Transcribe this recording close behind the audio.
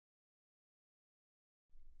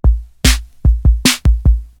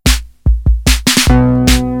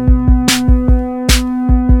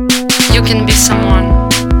can be someone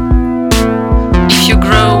if you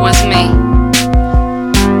grow with me.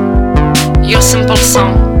 Your simple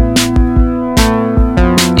song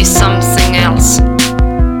is something else.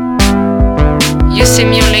 You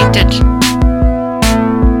simulated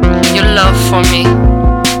your love for me.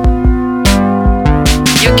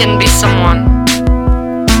 You can be someone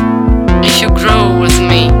if you grow with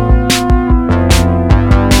me.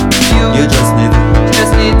 You just need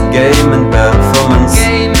game and performance.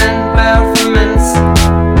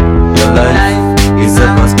 Your life is a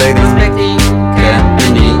prospecting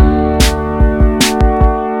company.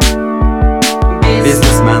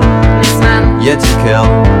 Businessman, yet you kill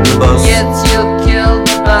the boss.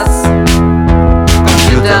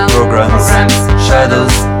 Computer programs,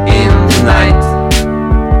 shadows in the night.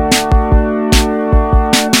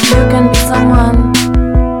 You can be someone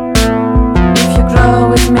if you grow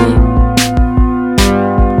with me.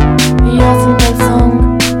 Your simple song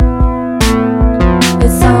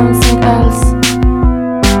is something else.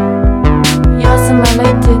 You're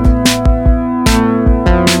simulated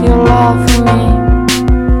your love for me.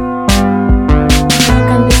 You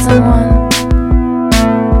can be someone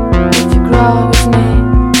if you grow with me.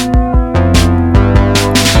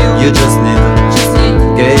 You just need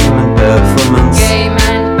game and performance.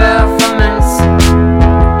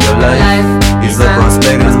 Your life is a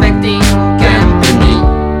prospecting company.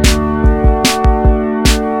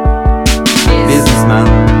 Businessman,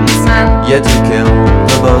 yet you kill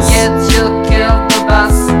the boss.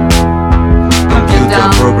 Computer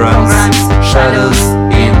programs, shadows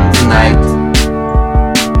in the night.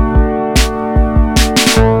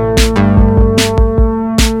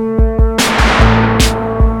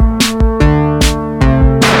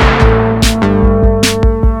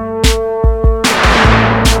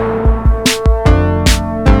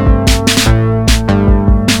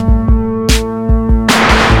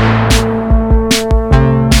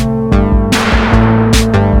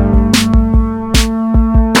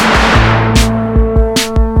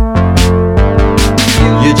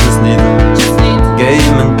 You just need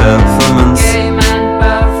game and performance.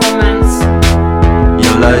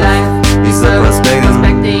 Your life is a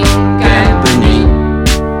prospecting company.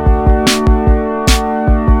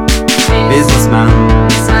 Businessman,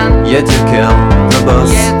 yet you kill the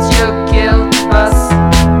boss.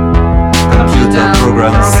 Computer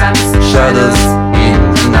programs, shadows in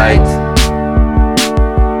the night.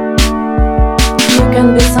 You can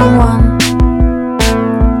be someone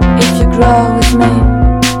if you grow with me.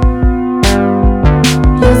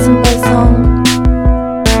 Your simple song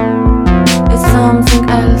is something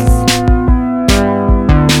else.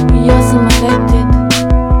 You're simulated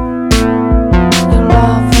your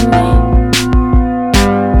love for me.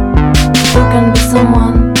 You can be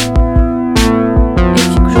someone if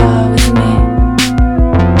you grow with me.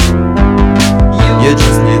 You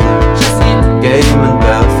just need game and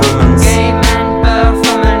performance.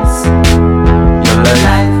 Your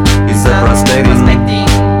life is a prospecting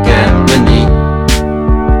company.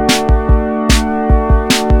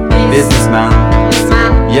 Businessman,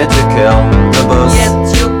 yet you kill the boss.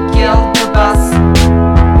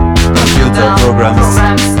 Computer programs,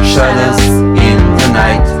 shadows in the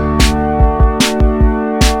night.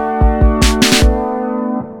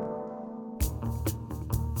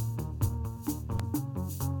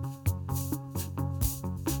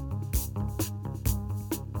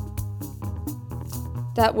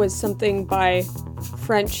 That was something by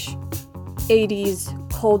French 80s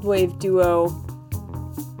cold wave duo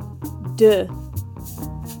De,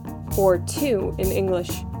 or Two in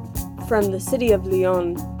English, from the city of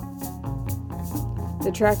Lyon.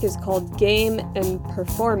 The track is called Game and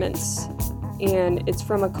Performance, and it's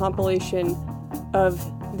from a compilation of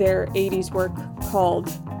their 80s work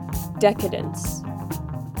called Decadence.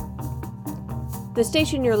 The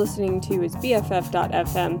station you're listening to is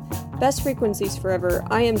BFF.FM, Best Frequencies Forever.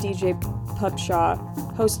 I am DJ Pupshaw,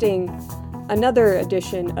 hosting another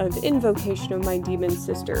edition of Invocation of My Demon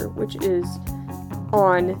Sister, which is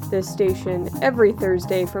on this station every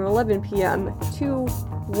Thursday from 11 p.m. to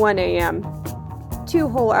 1 a.m. 2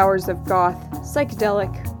 whole hours of goth,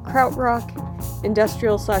 psychedelic, krautrock,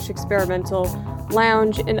 industrial/experimental,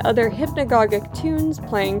 lounge, and other hypnagogic tunes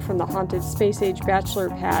playing from the haunted space-age bachelor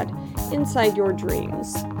pad inside your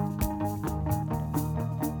dreams.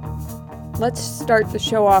 Let's start the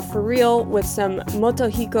show off for real with some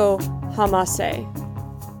Motohiko Hamase.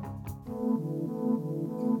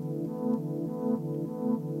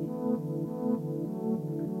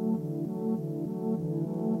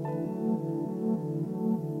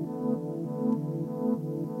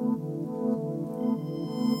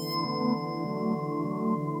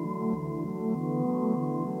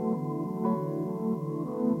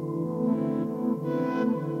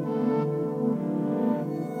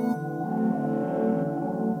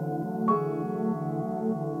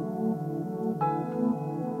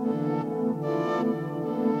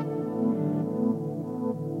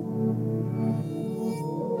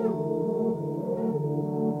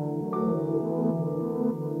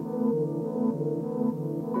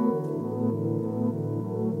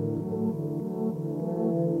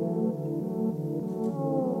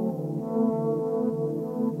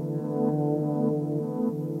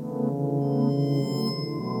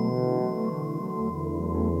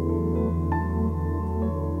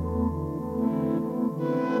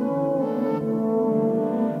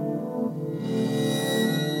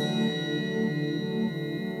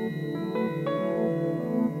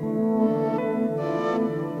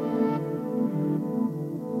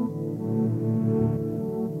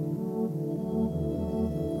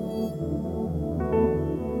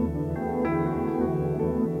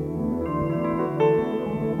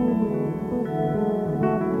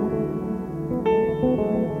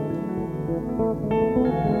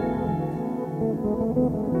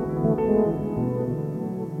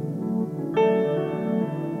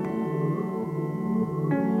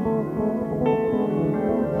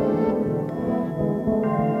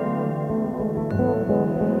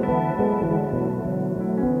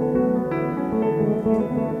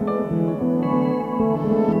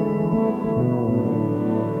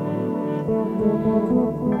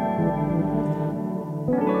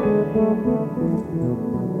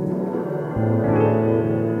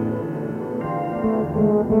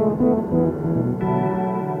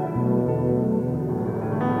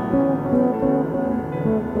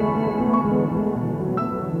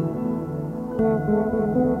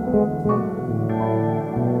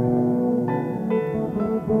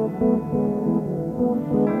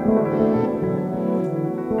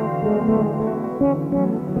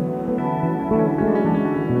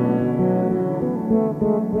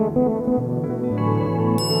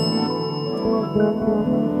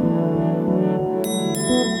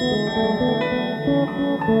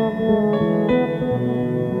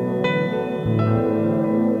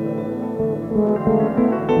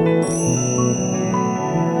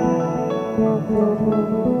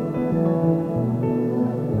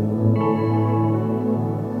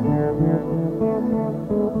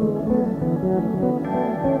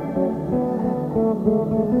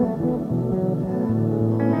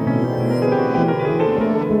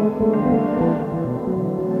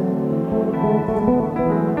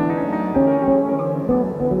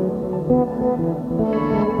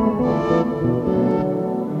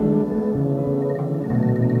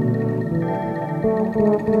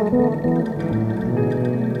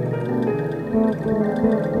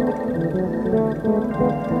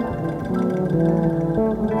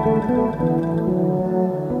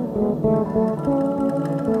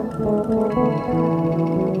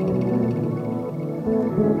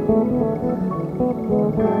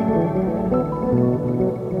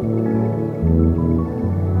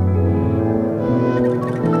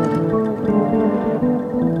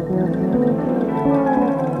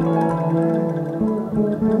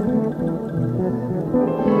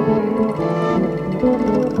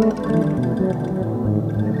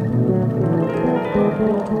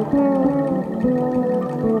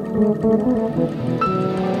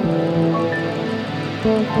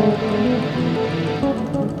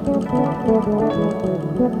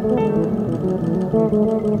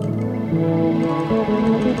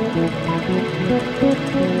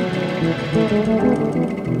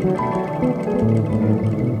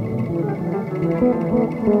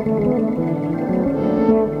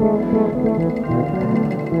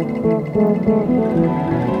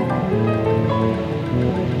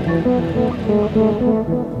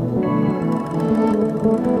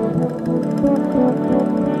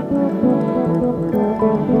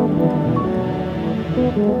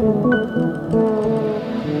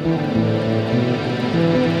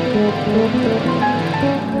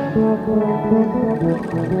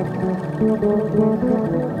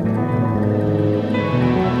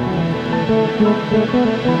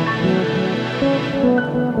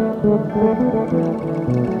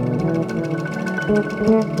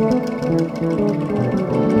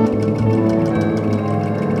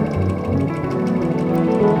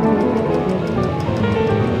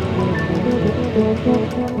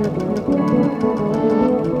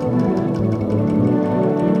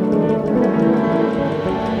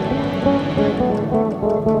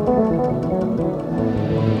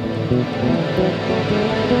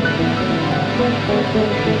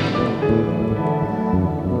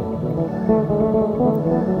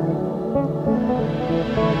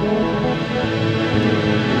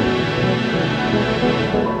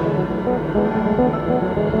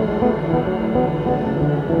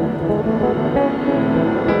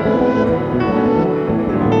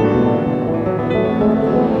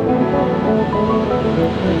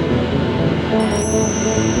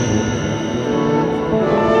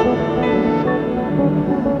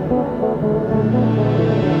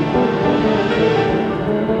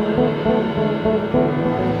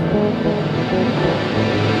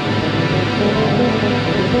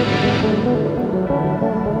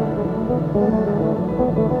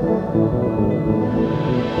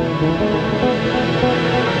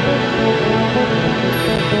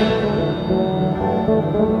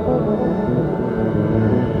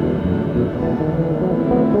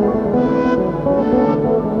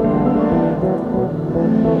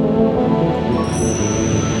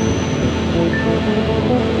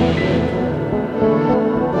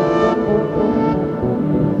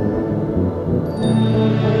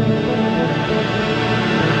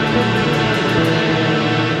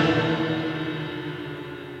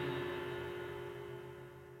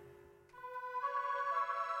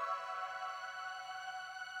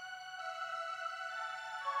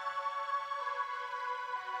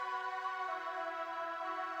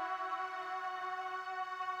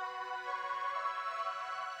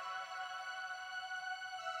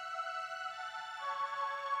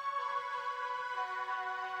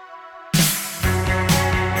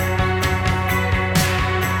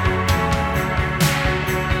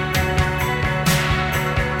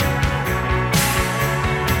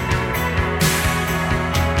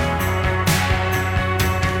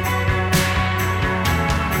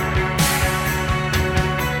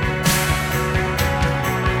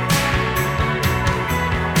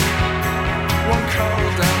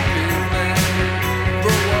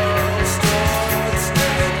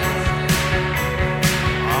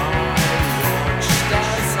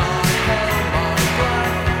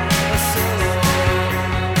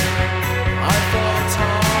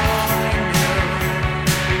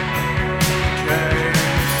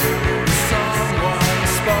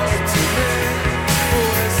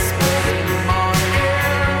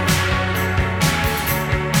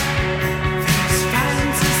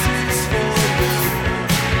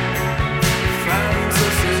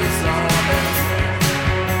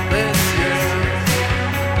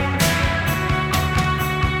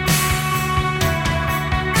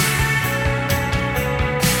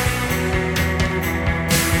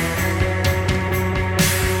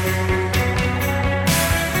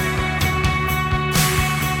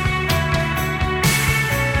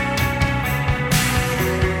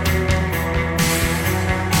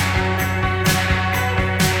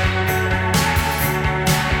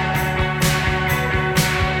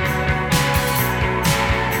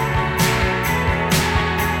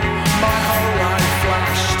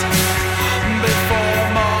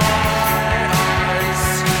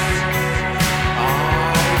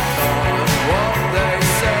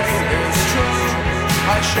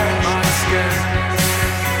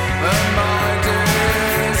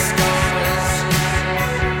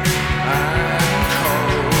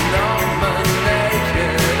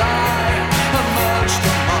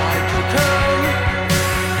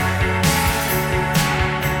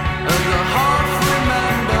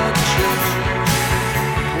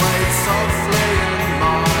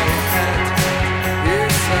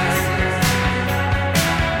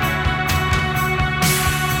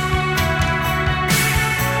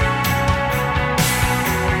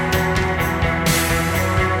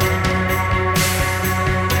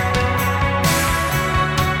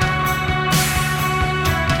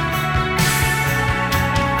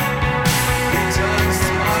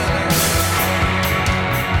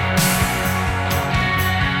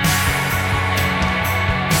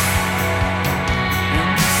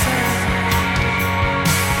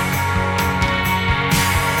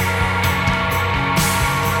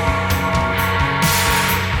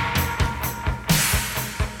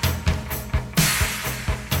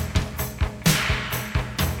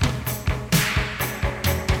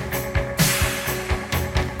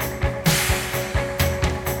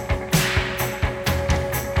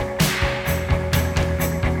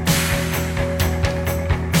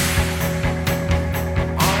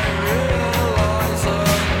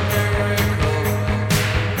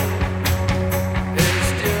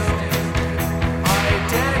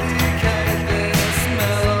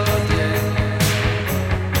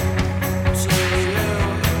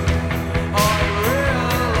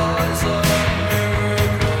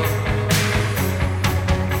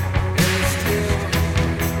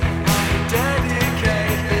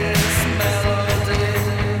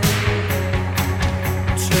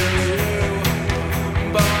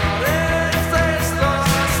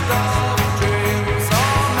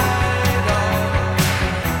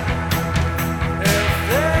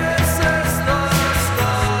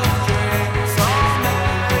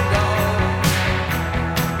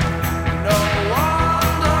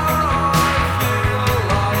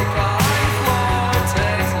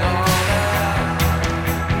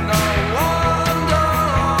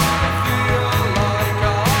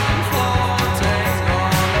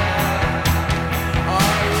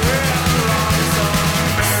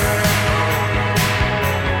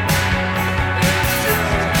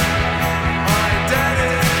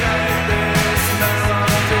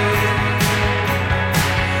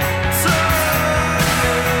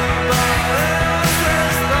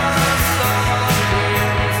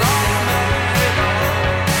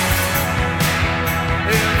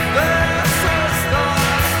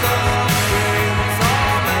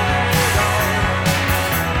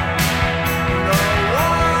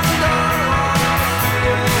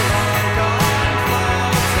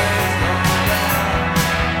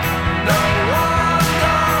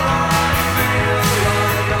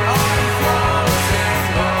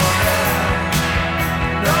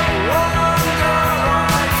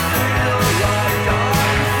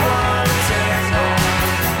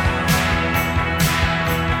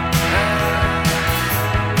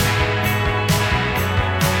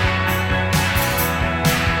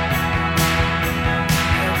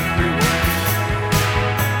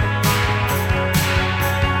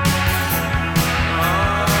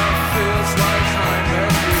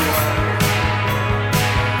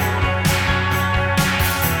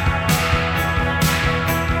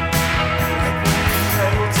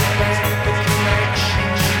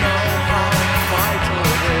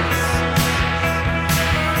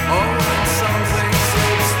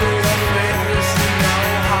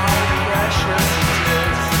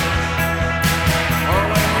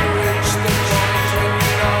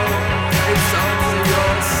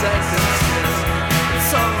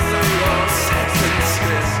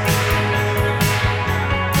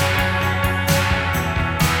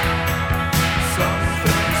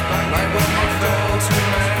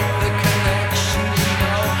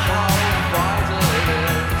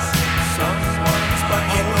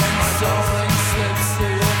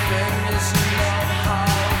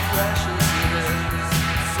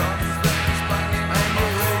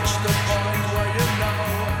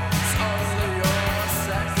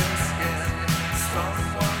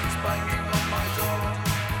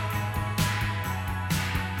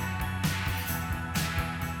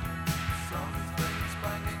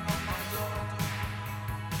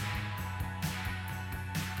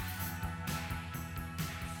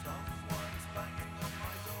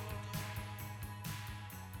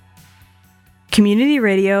 Community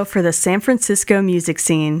radio for the San Francisco music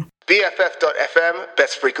scene. BFF.FM,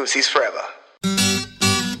 best frequencies forever.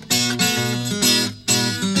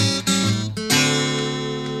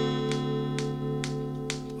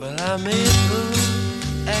 Well, I made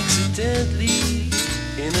love accidentally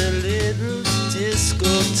in a little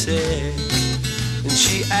discotheque, and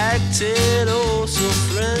she acted oh so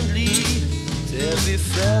friendly to every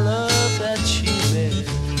fella that she met,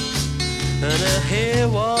 and her hair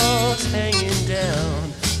was hanging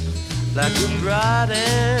down like a bright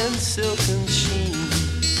and silken sheen.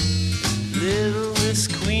 Little Miss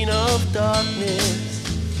Queen of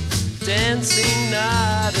Darkness, dancing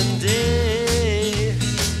night and day.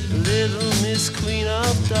 Little Miss Queen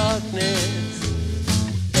of Darkness,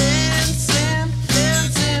 dancing,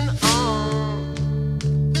 dancing on.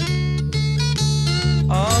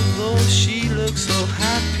 Although she looked so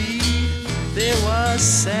happy, there was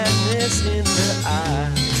sadness in her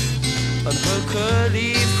eyes. On her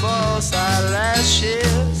curly false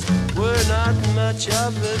eyelashes were not much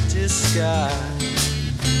of a disguise,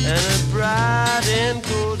 and her bright and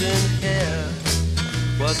golden hair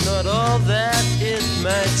was not all that it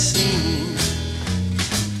might seem.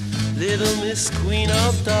 Little Miss Queen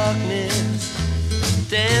of Darkness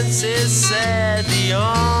dances sadly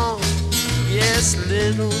on. Yes,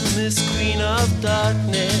 little Miss Queen of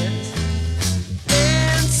Darkness,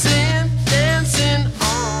 dancing, dancing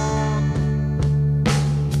on.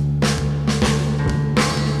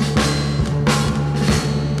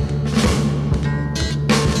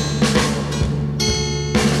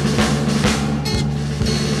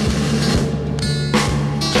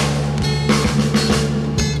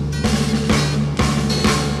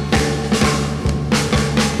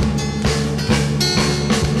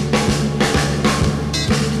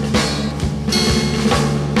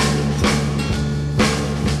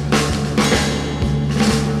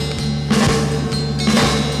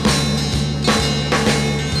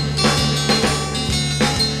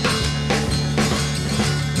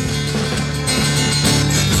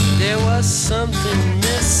 Something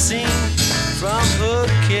missing from her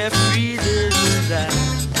carefree little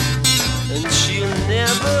life, and she'll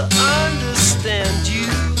never understand you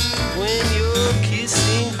when you're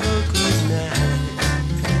kissing her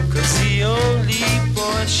goodnight. 'Cause the only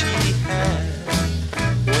boy she had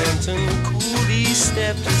went and coolly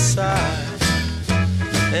stepped aside,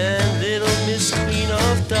 and little Miss Queen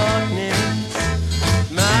of Darkness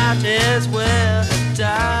might as well have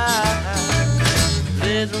died.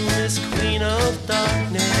 Little Miss Queen of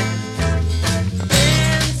Darkness,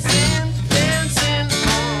 dancing, dancing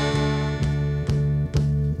on.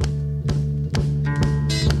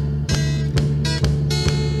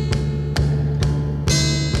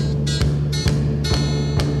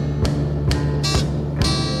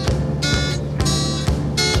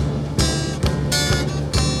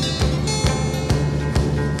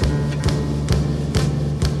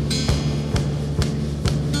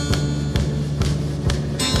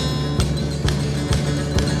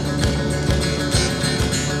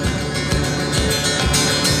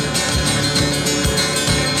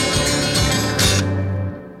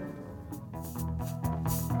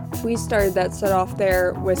 We started that set off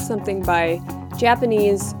there with something by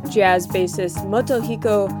Japanese jazz bassist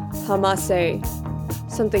Motohiko Hamase,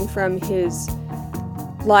 something from his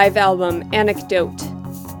live album Anecdote.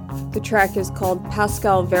 The track is called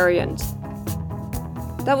Pascal Variant.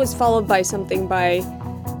 That was followed by something by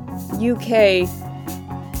UK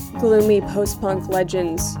gloomy post-punk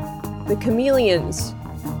legends, the Chameleons.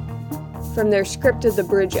 From their Script of the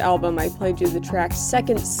Bridge album, I played you the track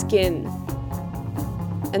Second Skin.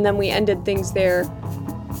 And then we ended things there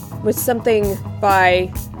with something by,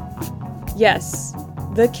 yes,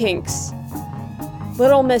 The Kinks,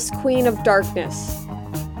 Little Miss Queen of Darkness.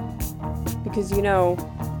 Because you know,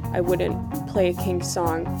 I wouldn't play a Kinks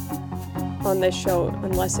song on this show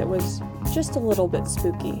unless it was just a little bit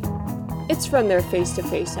spooky. It's from their Face to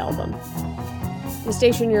Face album. The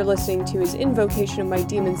station you're listening to is Invocation of My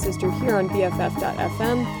Demon Sister here on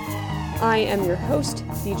BFF.FM. I am your host,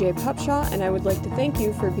 DJ Pupshaw, and I would like to thank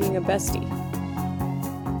you for being a bestie.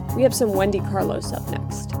 We have some Wendy Carlos up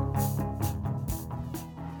next.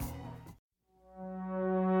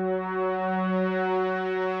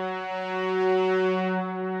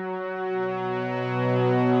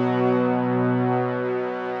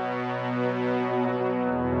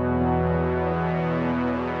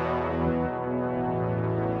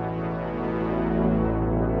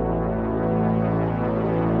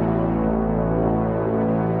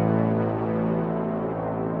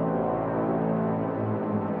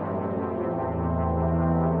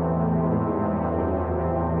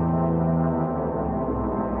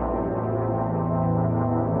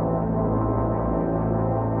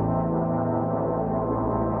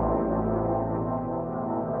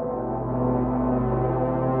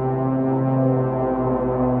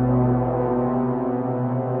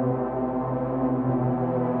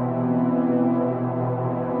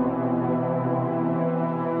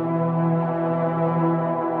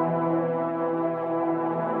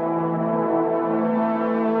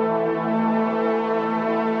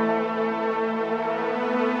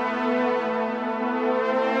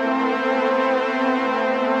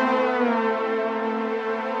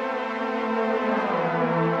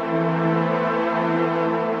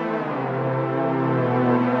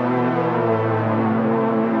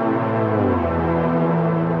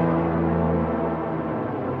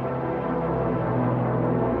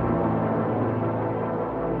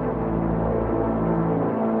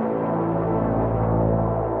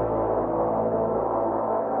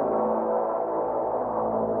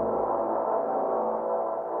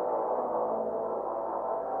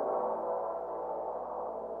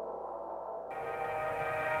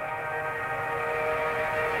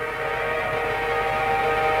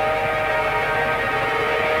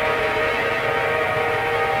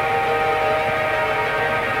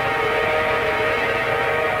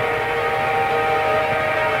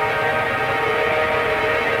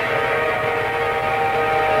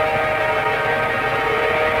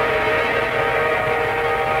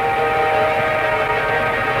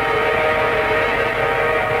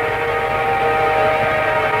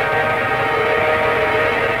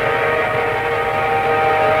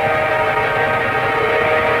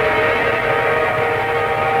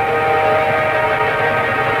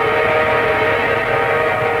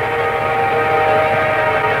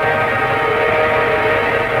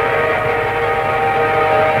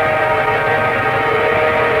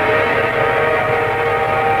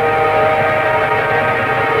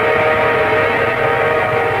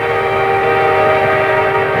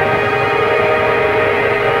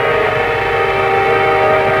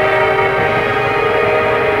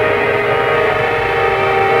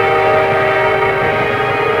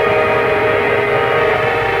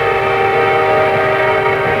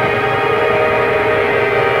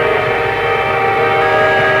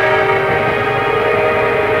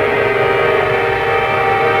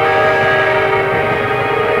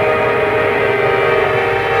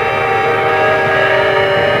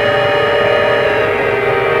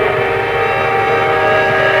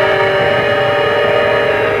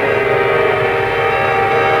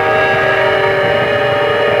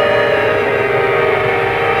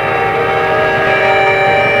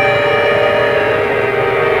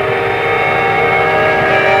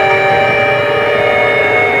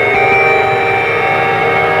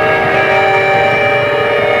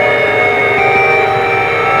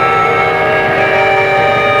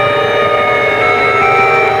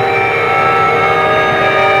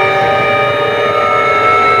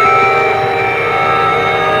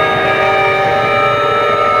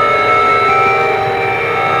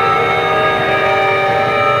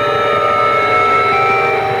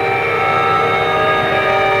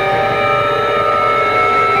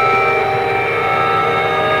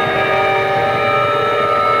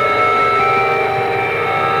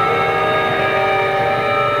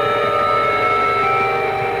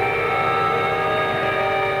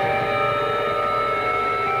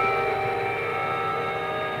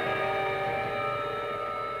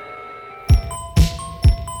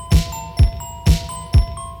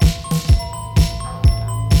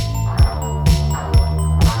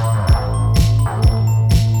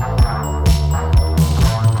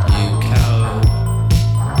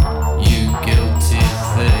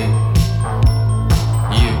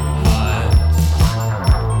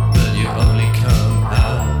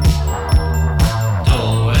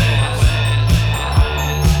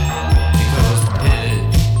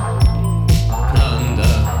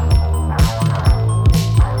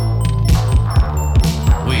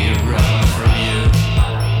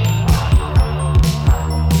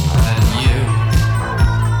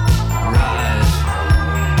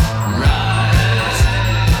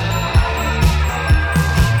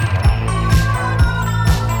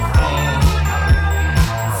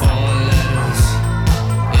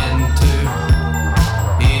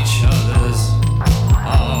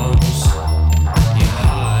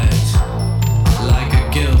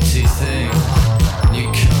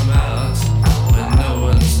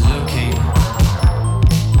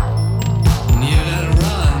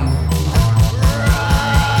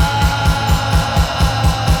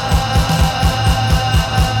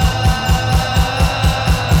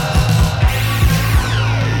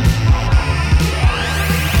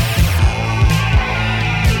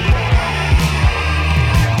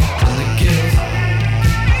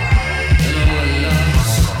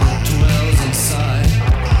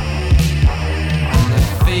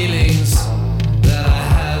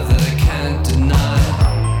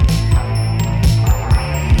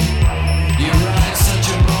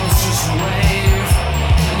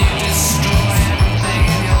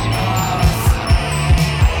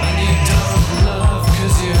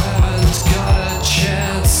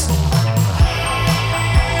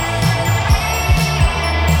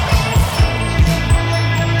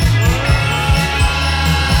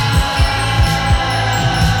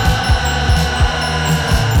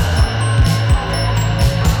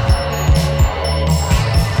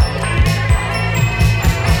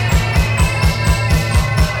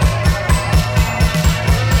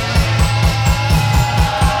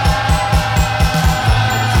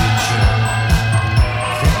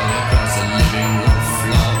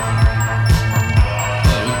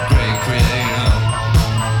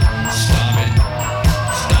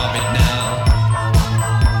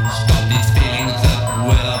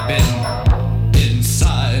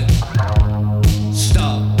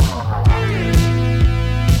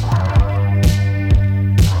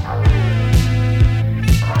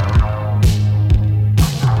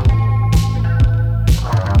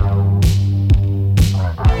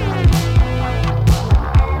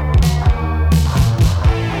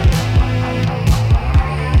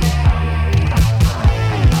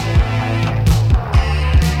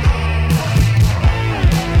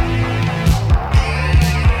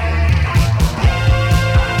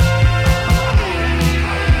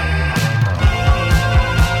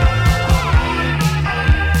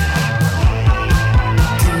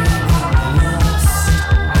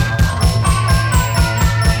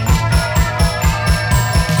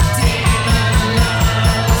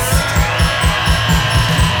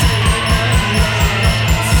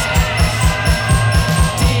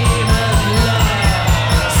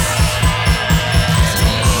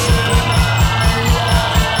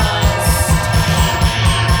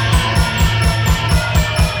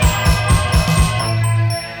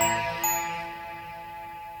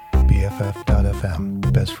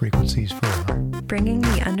 Frequencies Forever. Bringing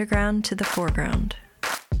the underground to the foreground.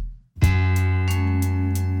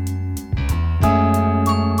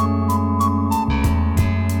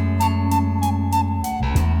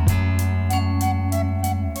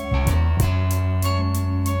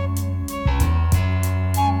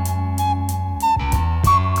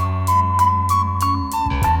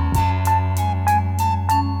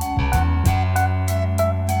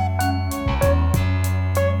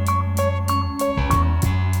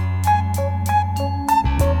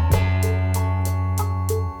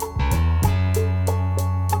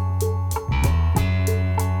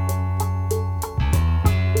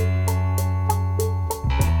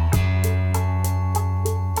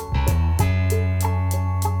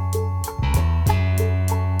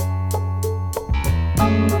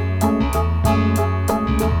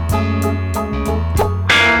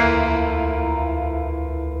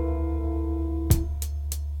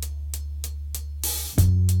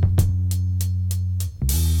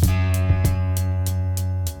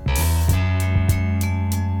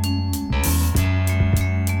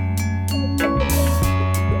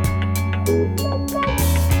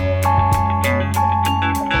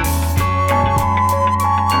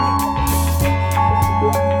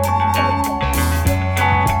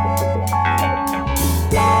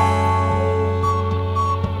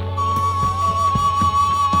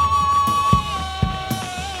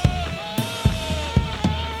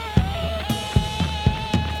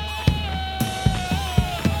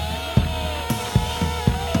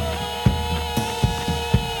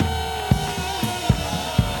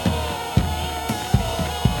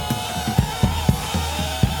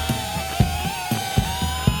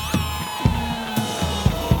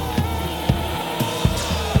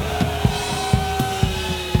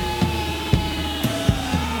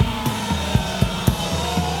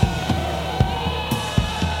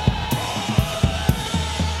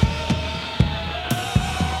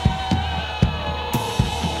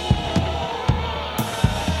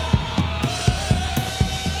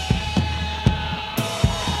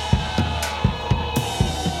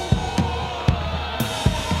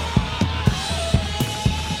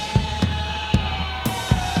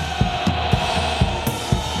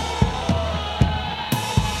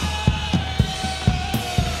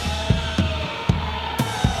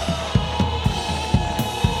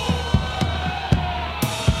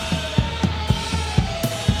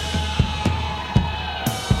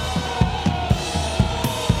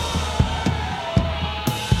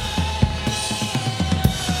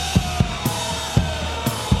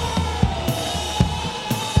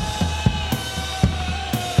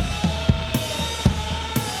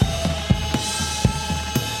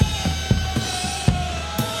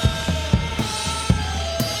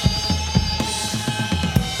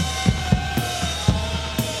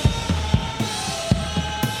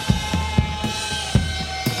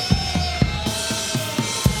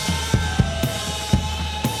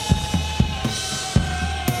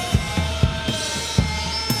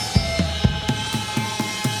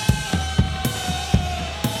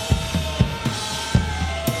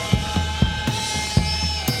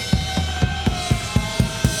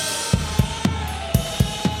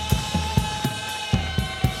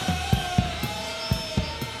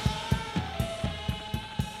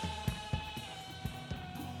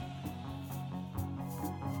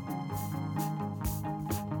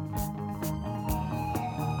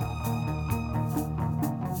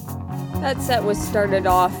 That set was started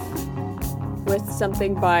off with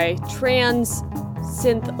something by trans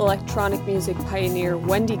synth electronic music pioneer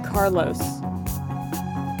Wendy Carlos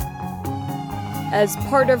as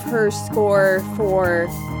part of her score for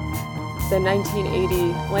the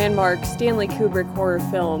 1980 landmark Stanley Kubrick horror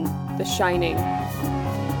film, The Shining.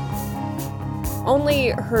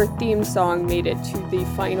 Only her theme song made it to the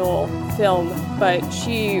final film, but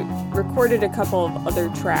she recorded a couple of other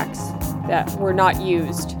tracks that were not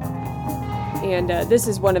used. And this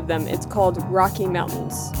is one of them. It's called Rocky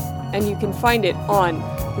Mountains, and you can find it on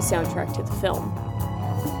the soundtrack to the film.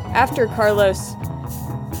 After Carlos,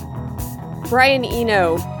 Brian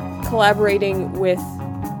Eno, collaborating with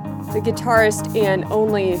the guitarist and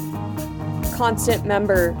only constant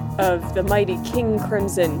member of the mighty King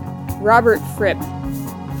Crimson, Robert Fripp,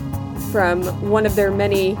 from one of their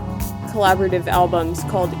many collaborative albums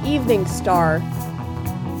called Evening Star.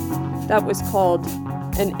 That was called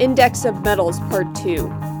An Index of Metals Part 2.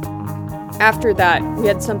 After that, we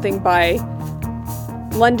had something by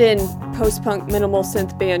London post-punk minimal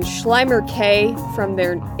synth band Schleimer K from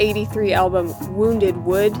their 83 album Wounded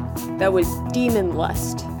Wood. That was Demon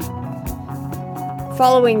Lust.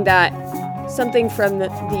 Following that, something from the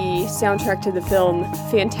soundtrack to the film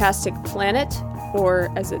Fantastic Planet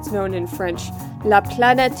or as it's known in French, La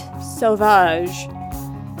Planète Sauvage.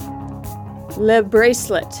 Le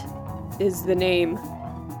Bracelet is the name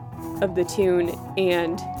of the tune,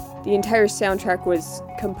 and the entire soundtrack was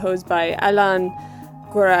composed by Alain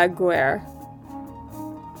Goraguer.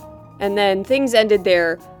 And then things ended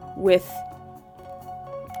there with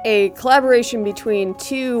a collaboration between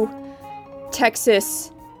two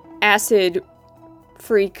Texas acid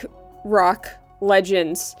freak rock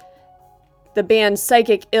legends, the band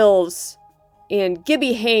Psychic Ills, and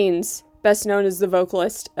Gibby Haynes, best known as the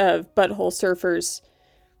vocalist of Butthole Surfers.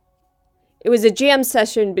 It was a jam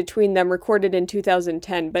session between them recorded in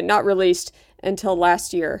 2010, but not released until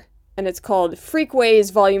last year, and it's called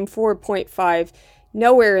Freakways Volume 4.5,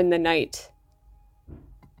 Nowhere in the Night.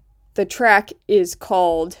 The track is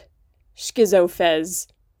called Schizophez.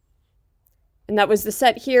 And that was the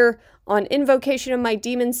set here on Invocation of My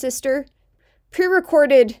Demon Sister,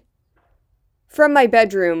 pre-recorded from my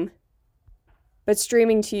bedroom, but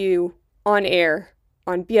streaming to you on air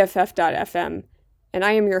on BFF.fm. And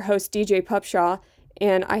I am your host, DJ Pupshaw,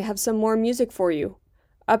 and I have some more music for you.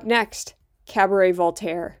 Up next, Cabaret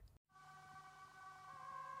Voltaire.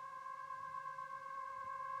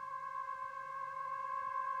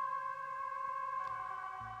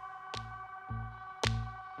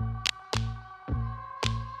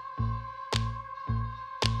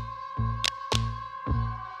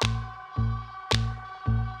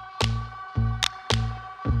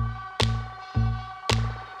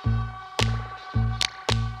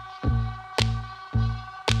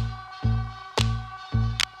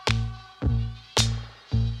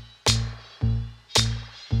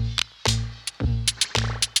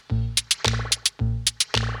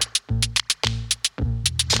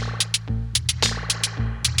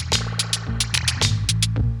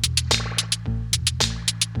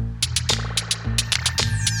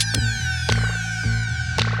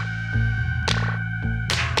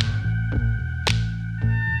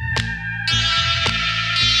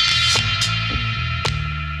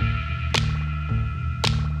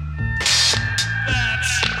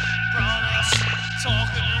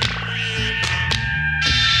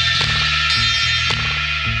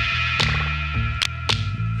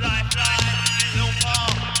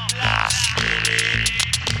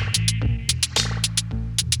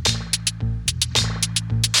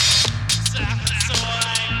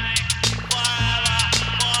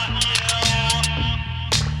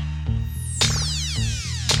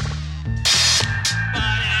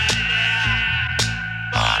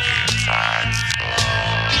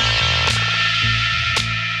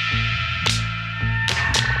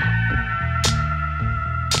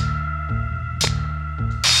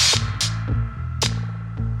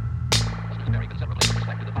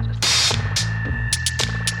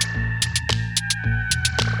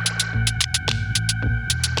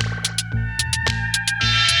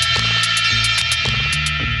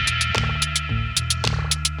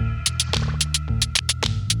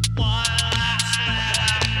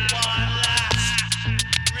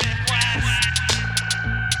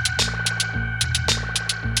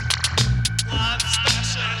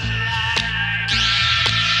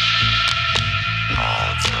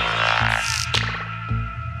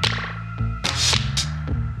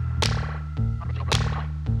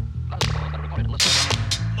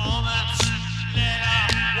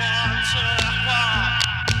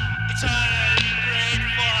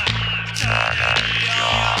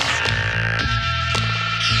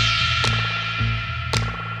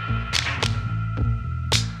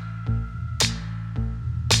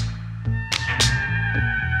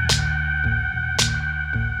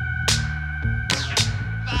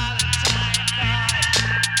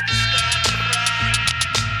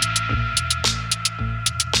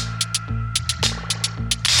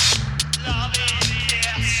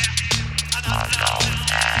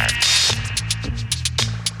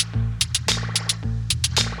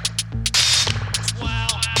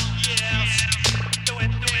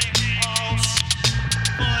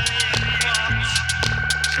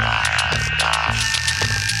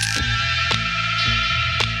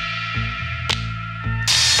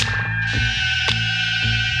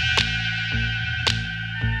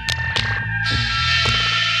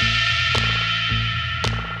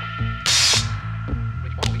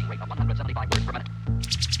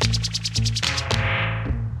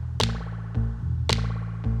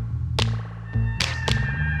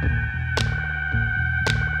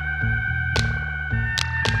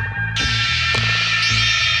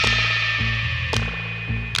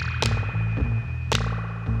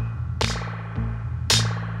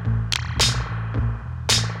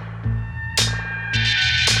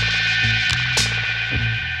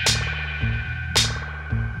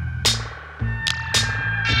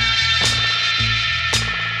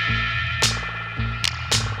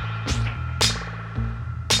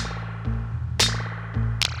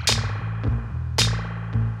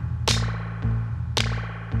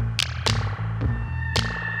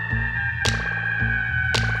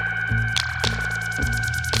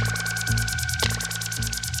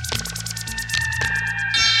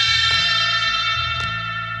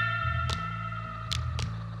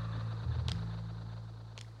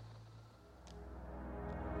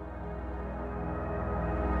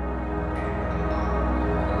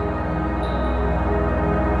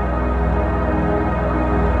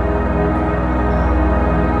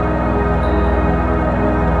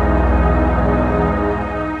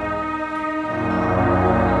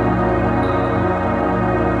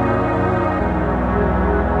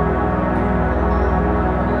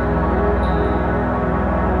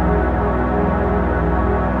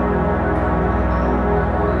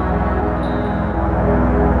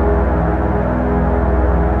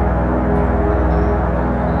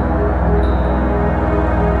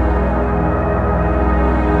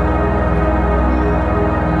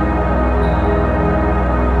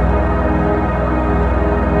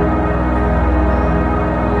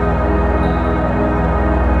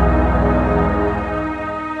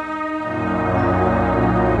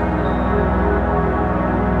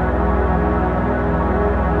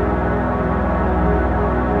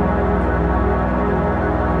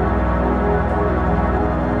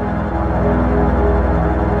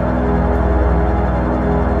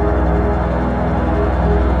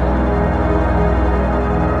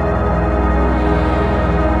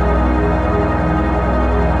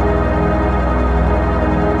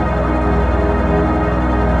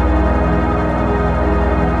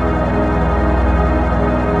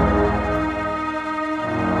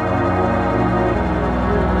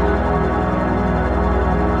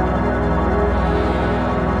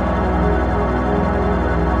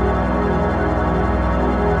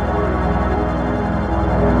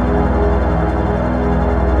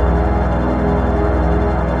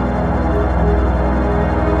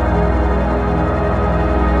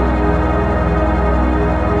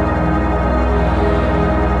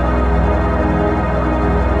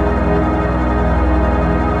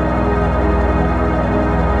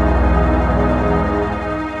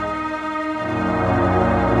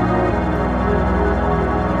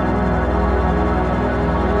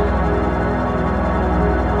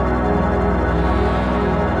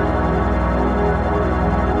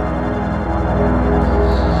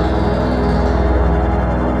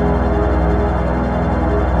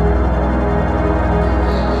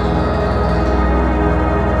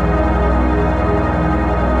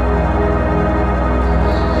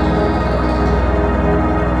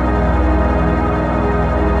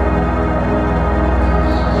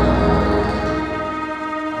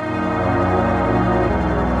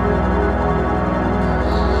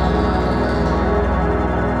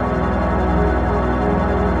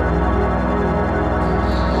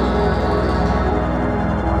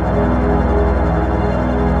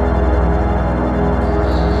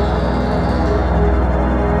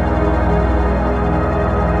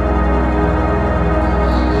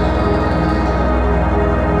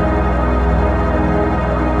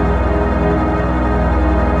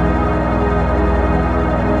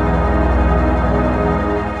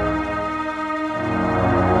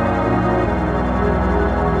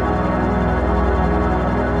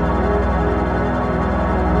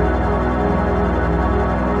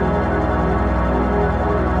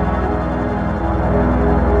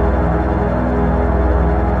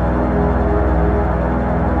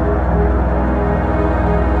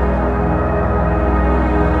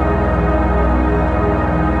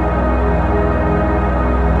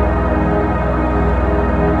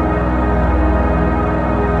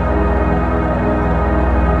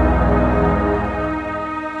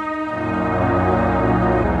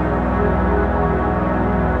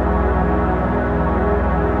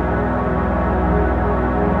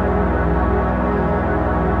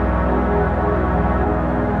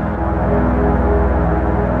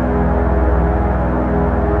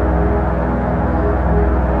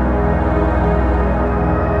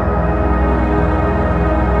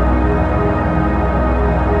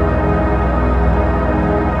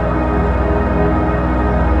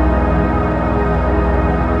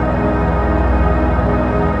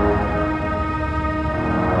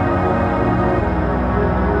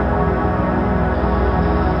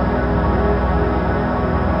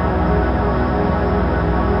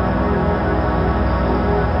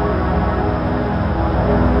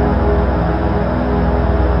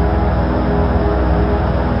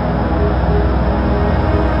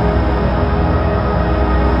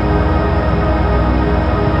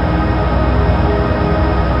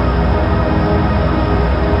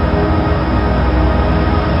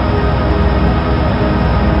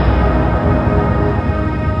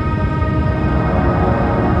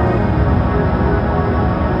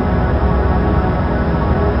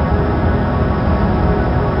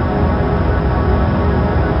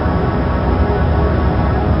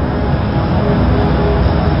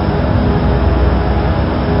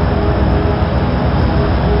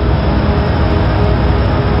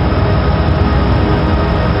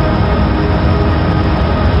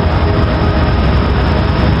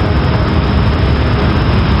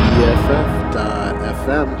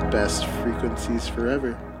 frequencies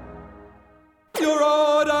forever. Your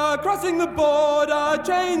order, crossing the border,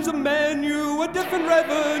 change the menu, a different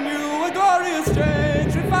revenue, a glorious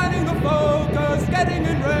change, refining the focus, getting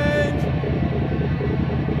in range.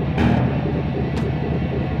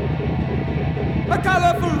 A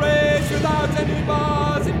colourful race without any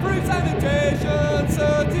bars, improved sanitation,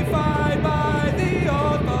 certified by the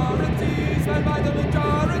authorities, and by the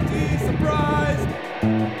majority, surprised.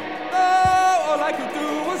 No, all I could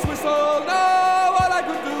do was whistle, no, all I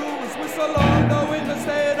could do was whistle on the window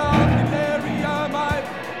state of delirium. I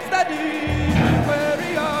studied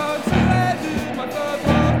aquarium, surrendered my first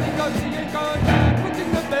love, negotiating contact,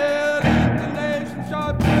 putting the bell intonation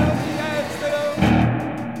sharp till the end still.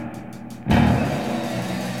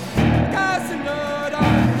 Casting nerd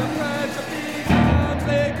under pressure becomes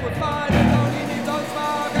liquefied, it only needs on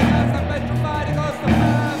spark, and as I'm petrified, it goes to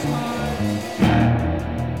fast mind.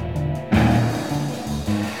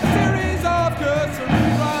 A series of cursory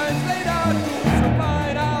rhymes laid out rules for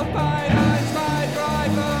pine, alpine, Einstein,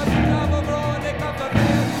 driver, of a Veronica, of a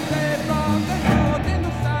veil, today from the north in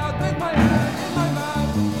the south, with my hand in my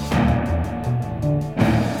mouth.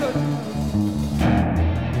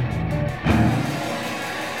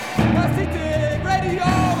 Plastic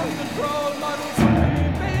radio control model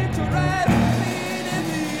supreme, picturesque, clean in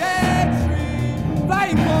the extreme.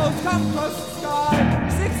 Flying balls come across the sky,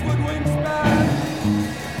 6-foot wingspan.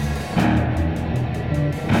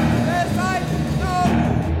 Yes, I know.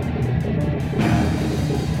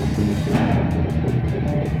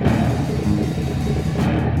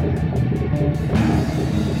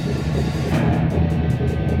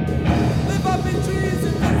 Live up in trees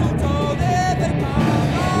and mistletoe, there they come,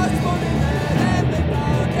 lost one in there, and they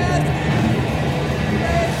found, yes,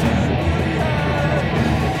 nation period.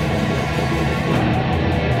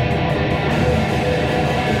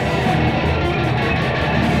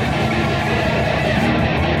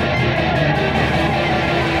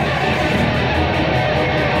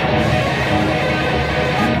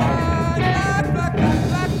 Black,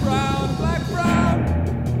 black, brown, black, brown,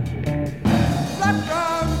 black,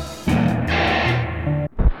 brown.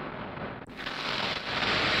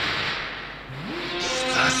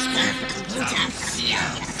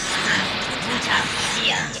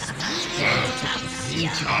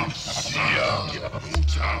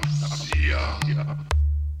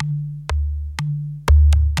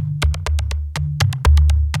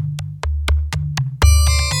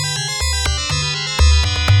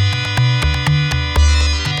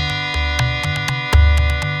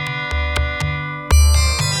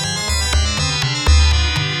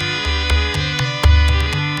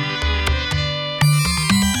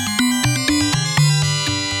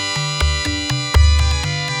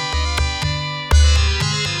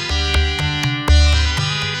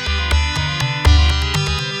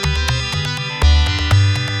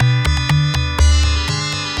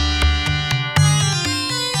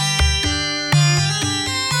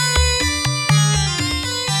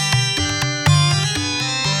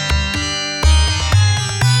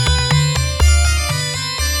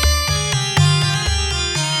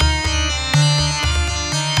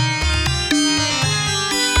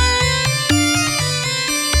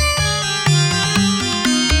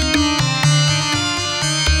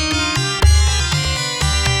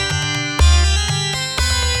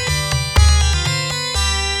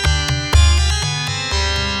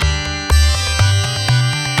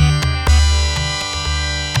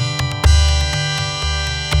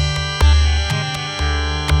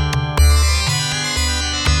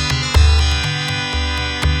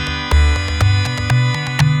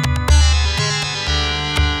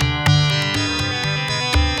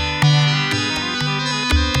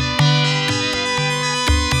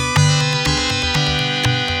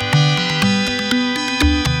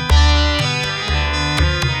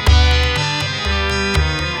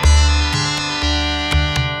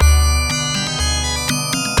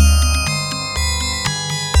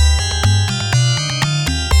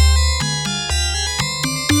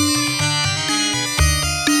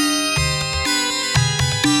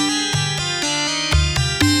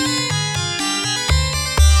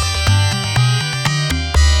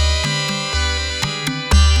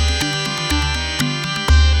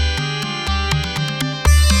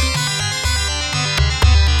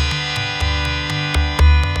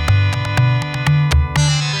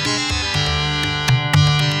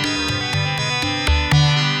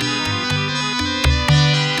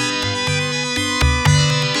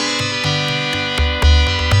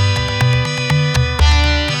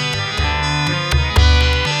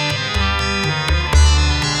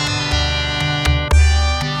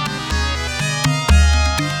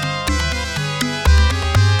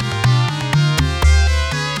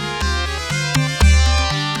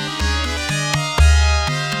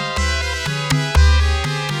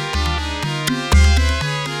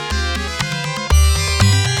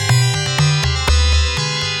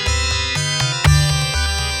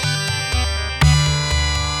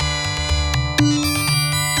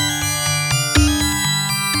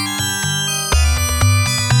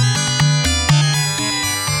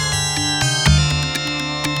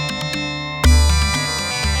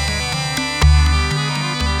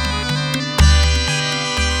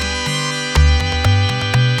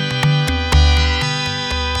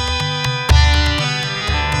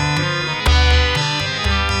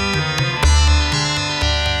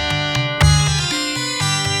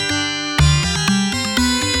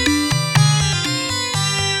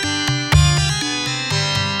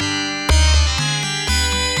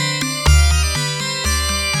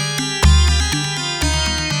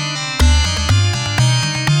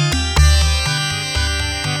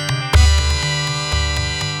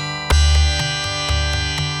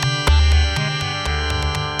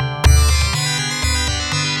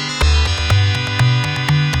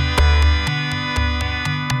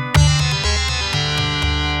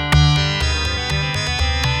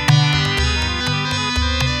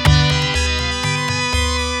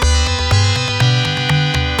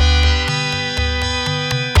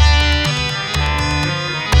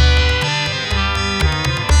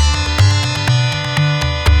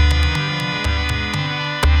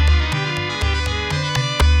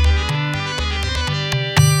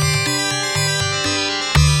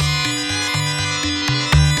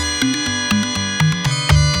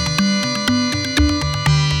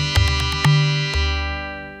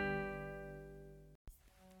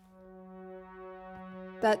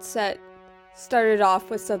 That set started off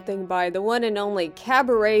with something by the one and only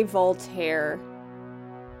Cabaret Voltaire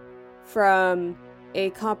from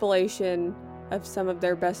a compilation of some of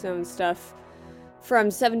their best known stuff from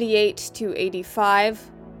 78 to 85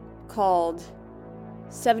 called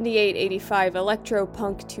 78-85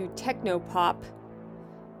 Electro-Punk to Techno-Pop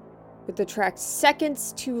with the track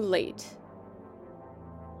Seconds Too Late.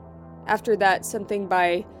 After that, something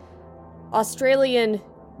by Australian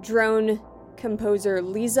drone composer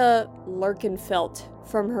Lisa Lerkenfeld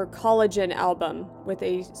from her Collagen album with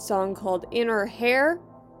a song called Inner Hair.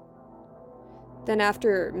 Then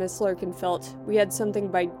after Miss Lerkenfeld, we had something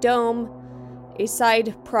by Dome, a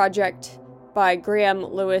side project by Graham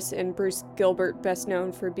Lewis and Bruce Gilbert, best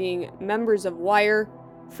known for being members of Wire,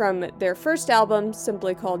 from their first album,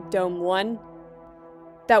 simply called Dome 1.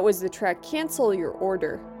 That was the track Cancel Your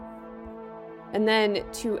Order. And then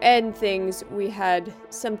to end things, we had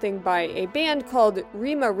something by a band called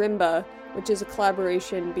Rima Rimba, which is a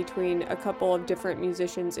collaboration between a couple of different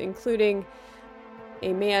musicians, including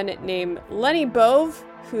a man named Lenny Bove,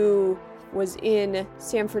 who was in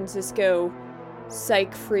San Francisco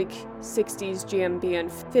psych freak 60s jam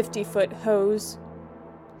band 50 Foot Hose.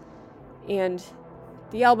 And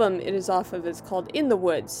the album it is off of is called In the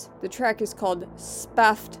Woods. The track is called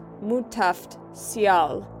Spaft Mutaft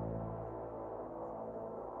Sial.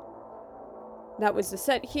 That was the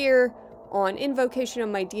set here on Invocation of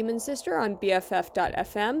My Demon Sister on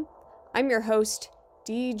BFF.fm. I'm your host,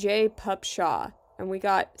 DJ Pup Shaw, and we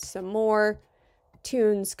got some more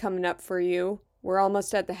tunes coming up for you. We're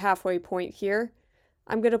almost at the halfway point here.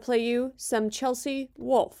 I'm going to play you some Chelsea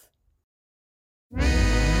Wolfe. We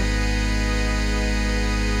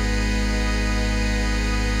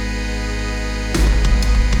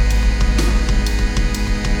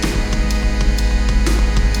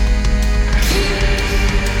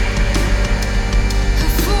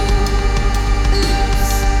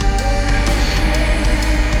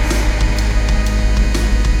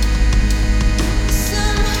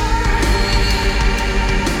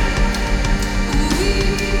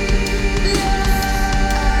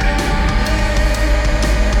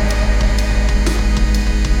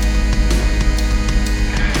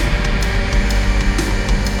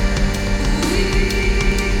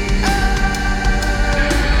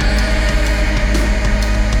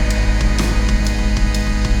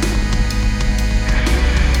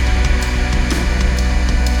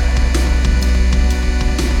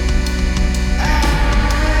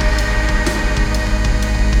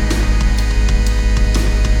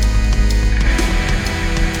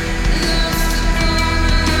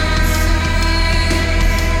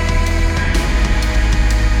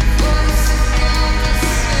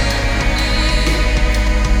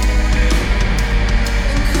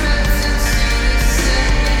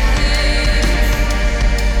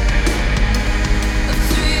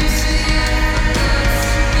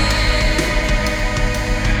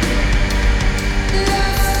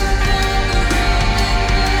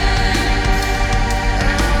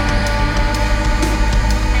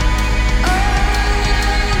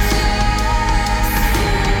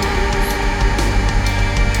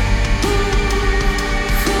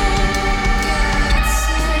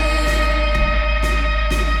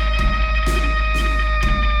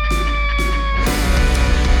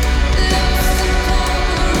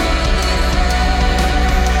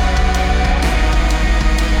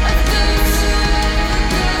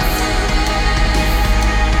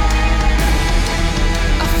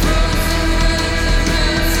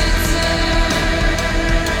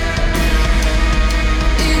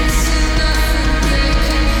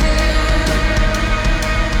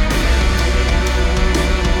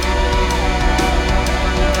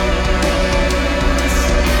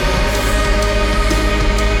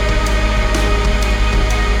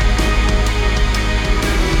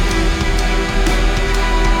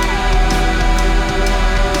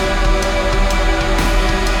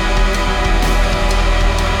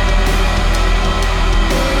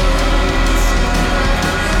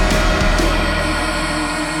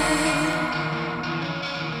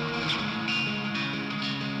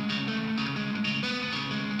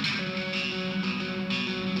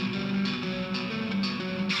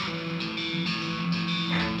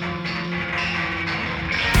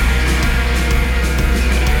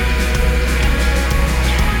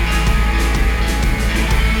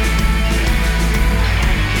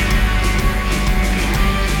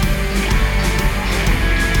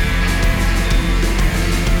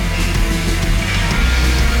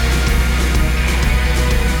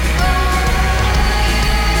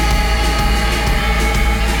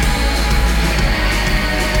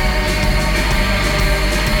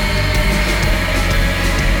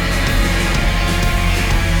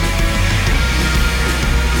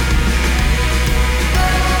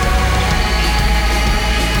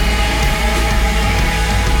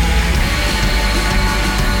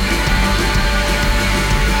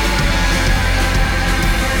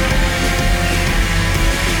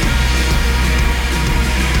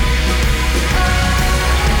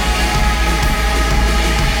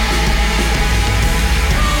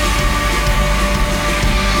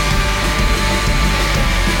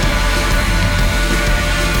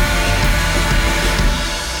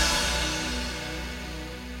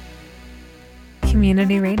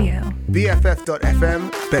Community Radio.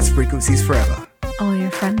 BFF.FM, best frequencies forever. All your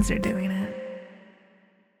friends are doing it.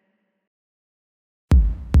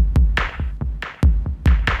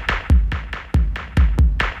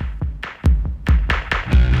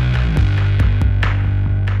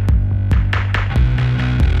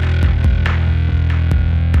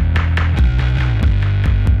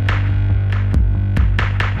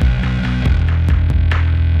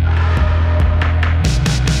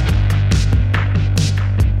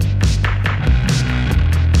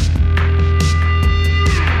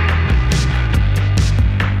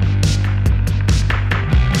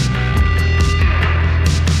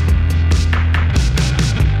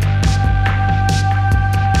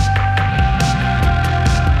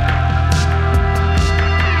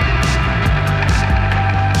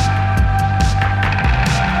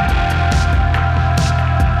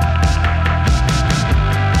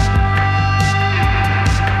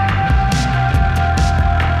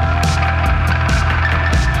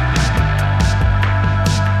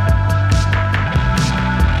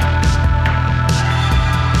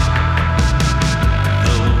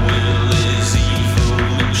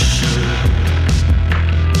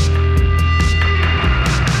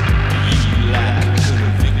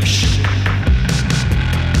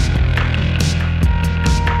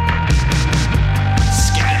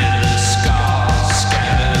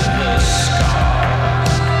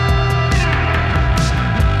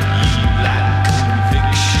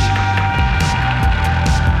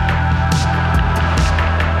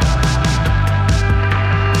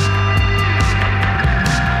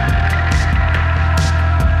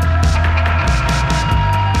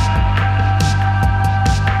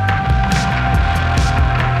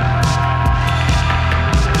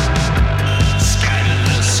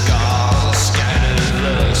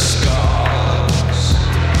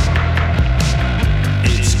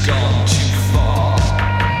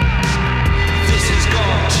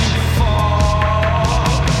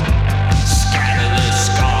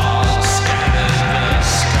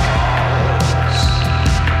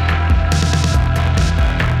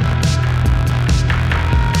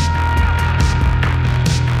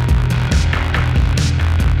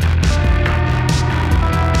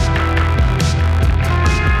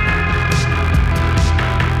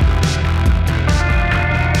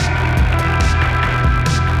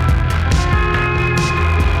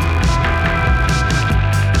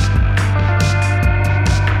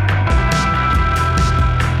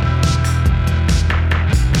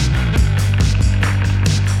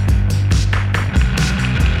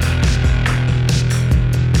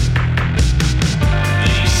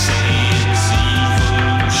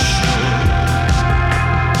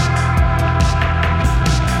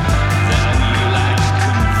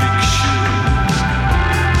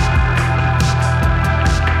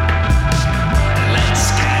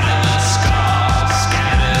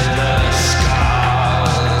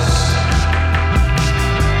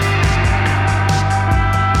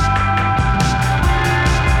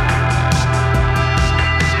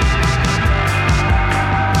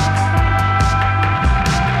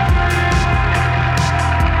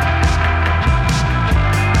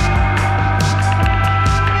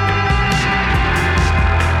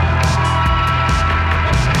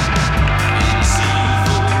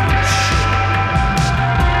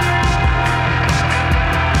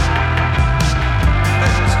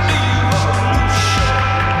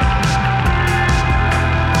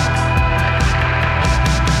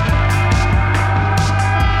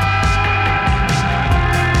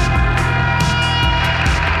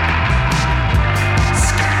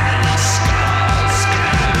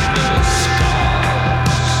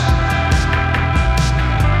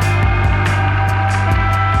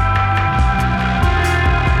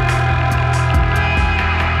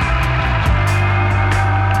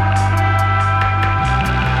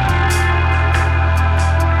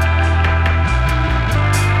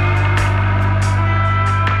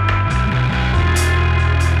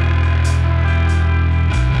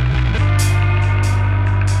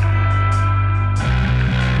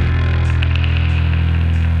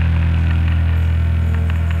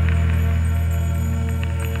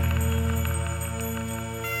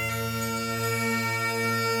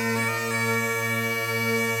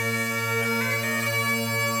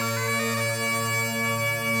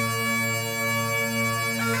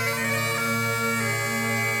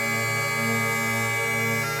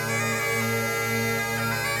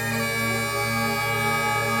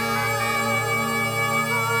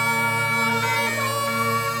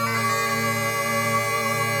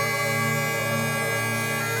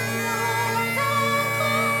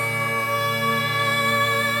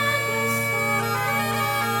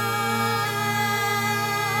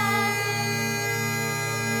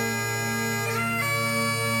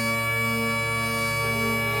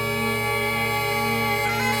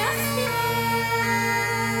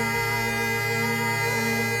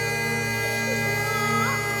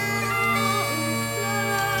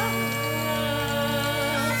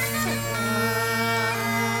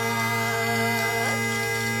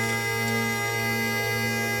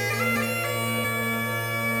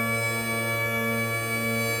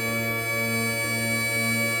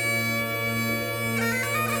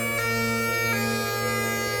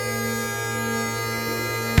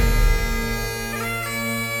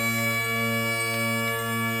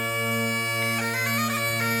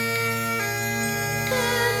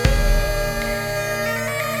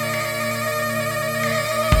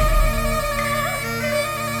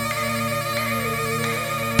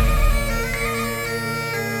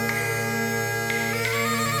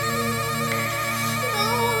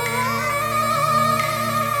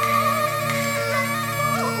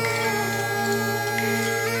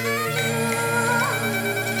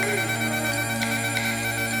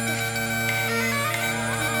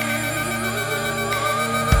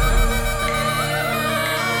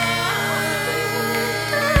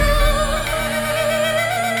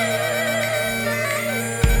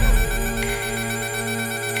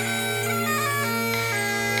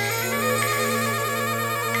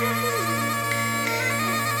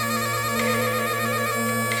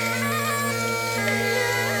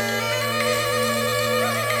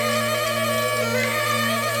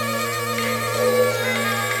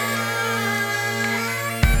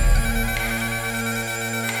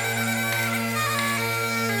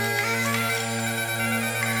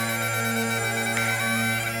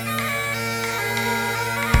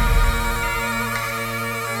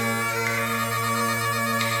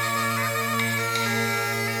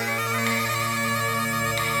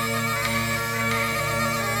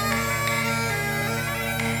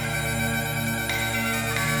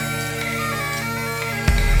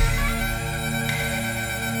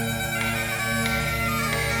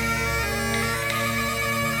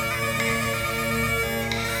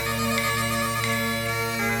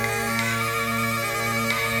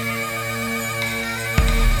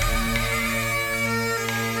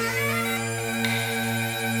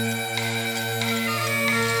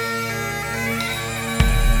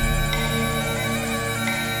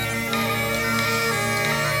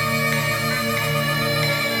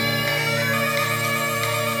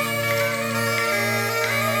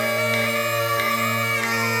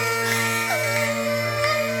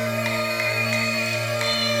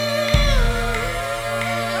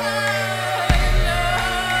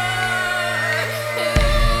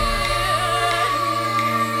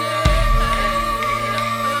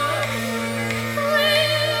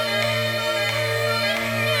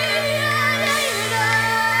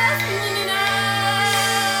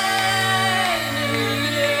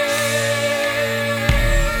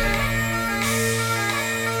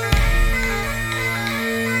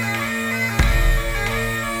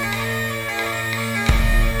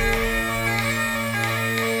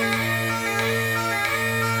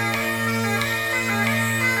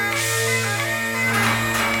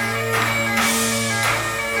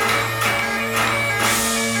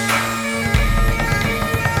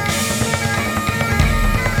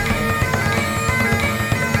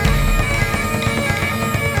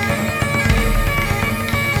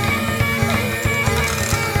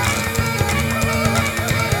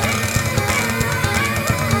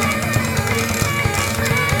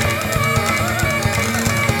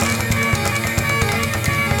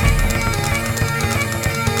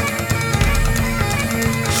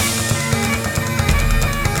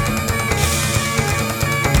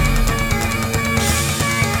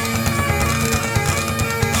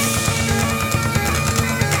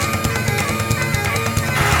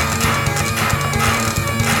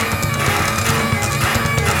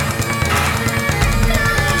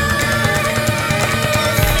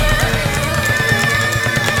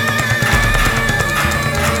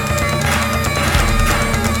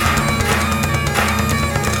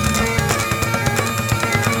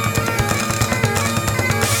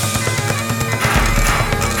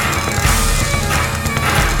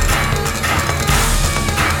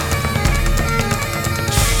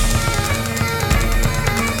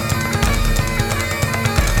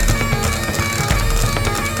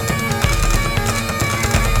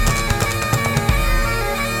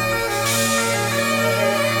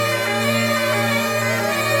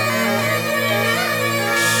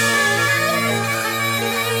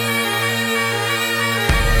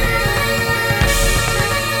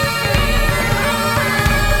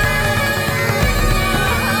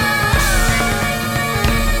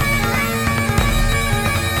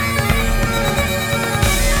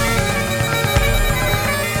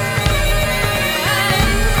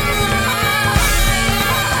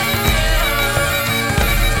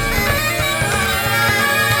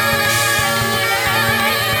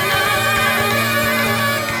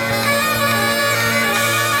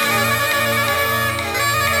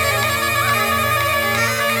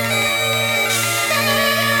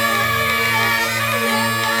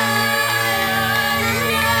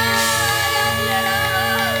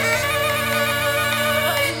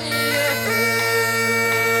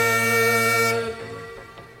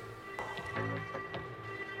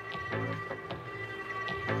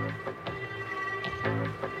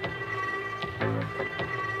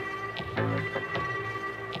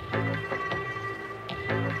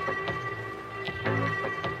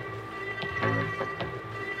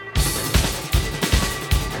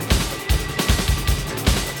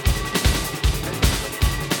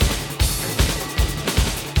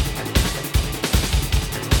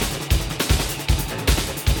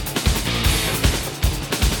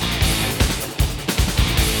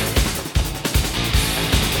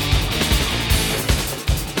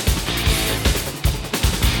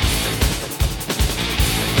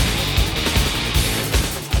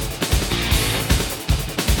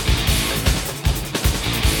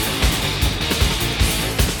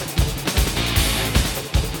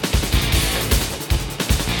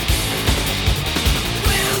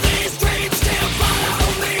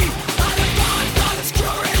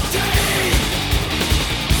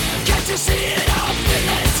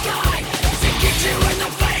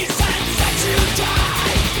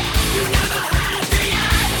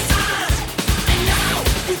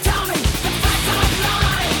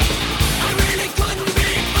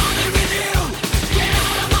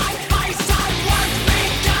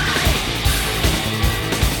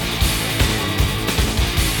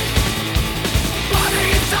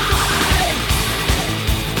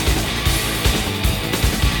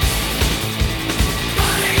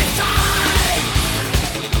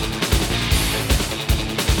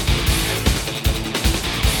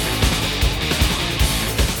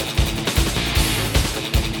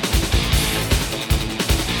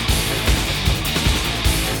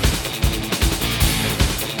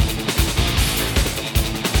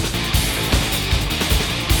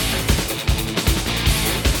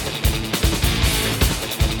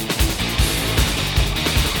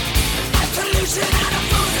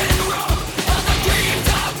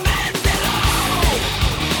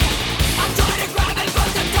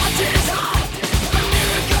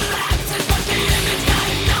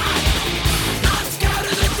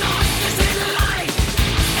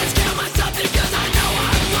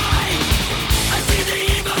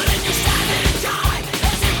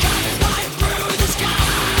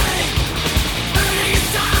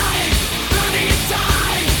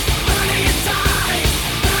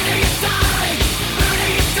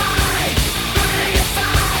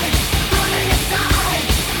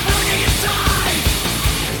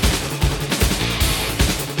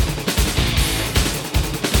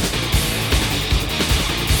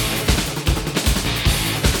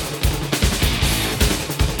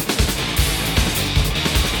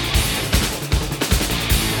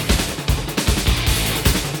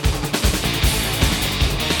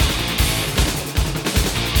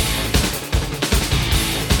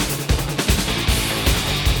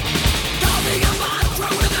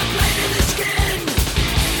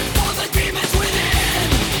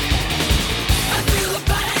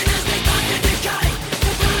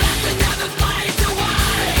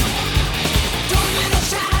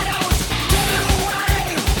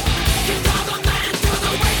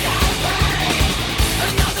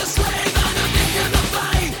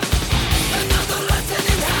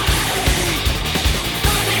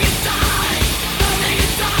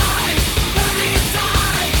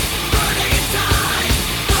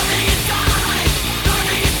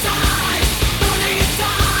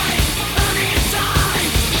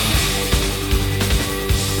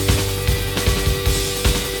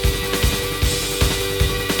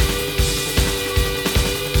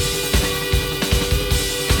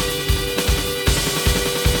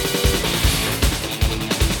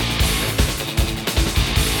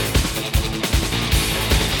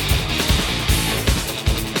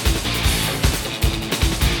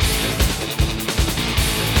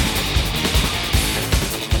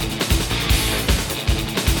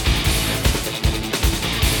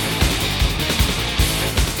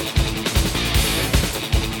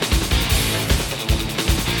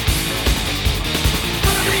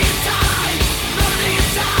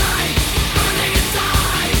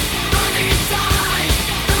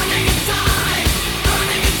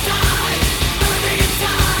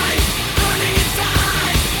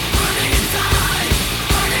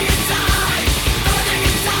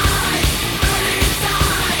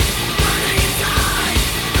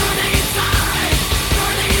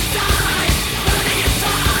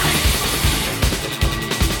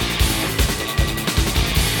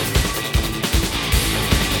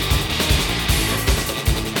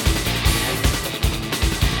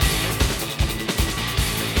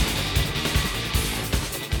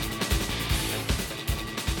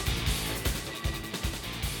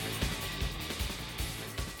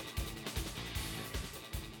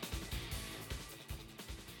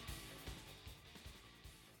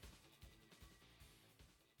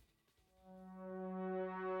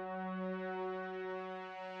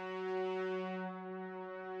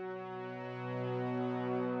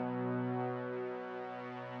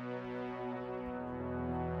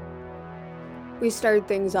 We started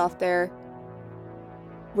things off there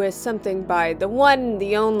with something by the one,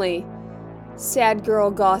 the only, sad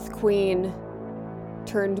girl goth queen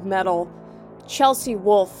turned metal, Chelsea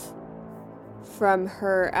Wolfe, from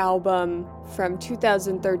her album from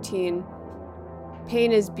 2013,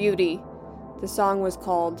 Pain is Beauty. The song was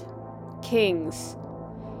called Kings.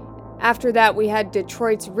 After that, we had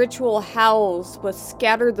Detroit's Ritual Howls with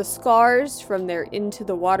Scatter the Scars from their Into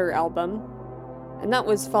the Water album. And that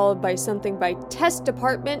was followed by something by Test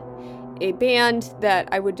Department, a band that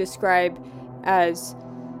I would describe as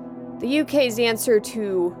the UK's answer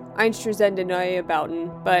to Einstürzende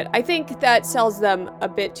Neubauten, but I think that sells them a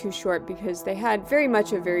bit too short because they had very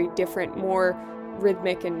much a very different, more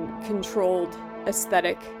rhythmic and controlled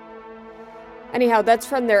aesthetic. Anyhow, that's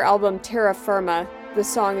from their album Terra Firma. The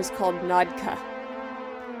song is called Nodka.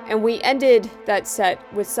 And we ended that set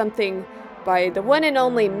with something by the one and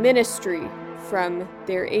only Ministry from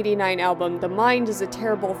their 89 album, The Mind is a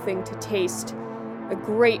Terrible Thing to Taste. A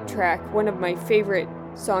great track, one of my favorite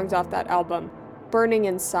songs off that album, Burning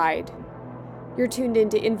Inside. You're tuned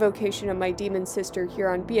into Invocation of My Demon Sister here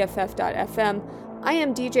on BFF.fm. I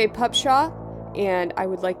am DJ Pupshaw, and I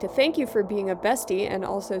would like to thank you for being a bestie and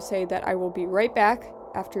also say that I will be right back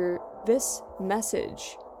after this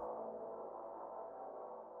message.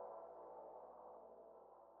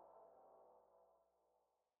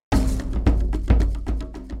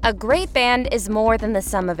 A great band is more than the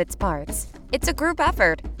sum of its parts. It's a group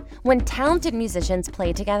effort. When talented musicians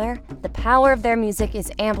play together, the power of their music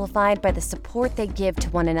is amplified by the support they give to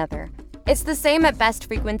one another. It's the same at Best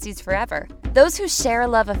Frequencies Forever. Those who share a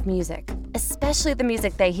love of music, especially the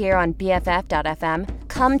music they hear on BFF.fm,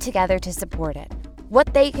 come together to support it.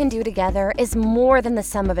 What they can do together is more than the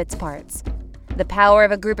sum of its parts. The power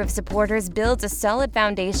of a group of supporters builds a solid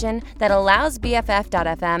foundation that allows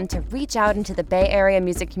BFF.fm to reach out into the Bay Area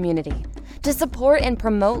music community, to support and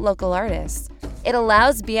promote local artists. It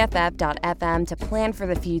allows BFF.fm to plan for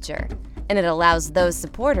the future, and it allows those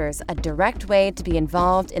supporters a direct way to be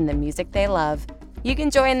involved in the music they love. You can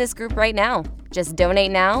join this group right now. Just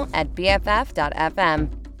donate now at BFF.fm.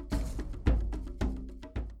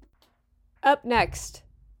 Up next,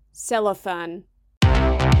 Cellophane.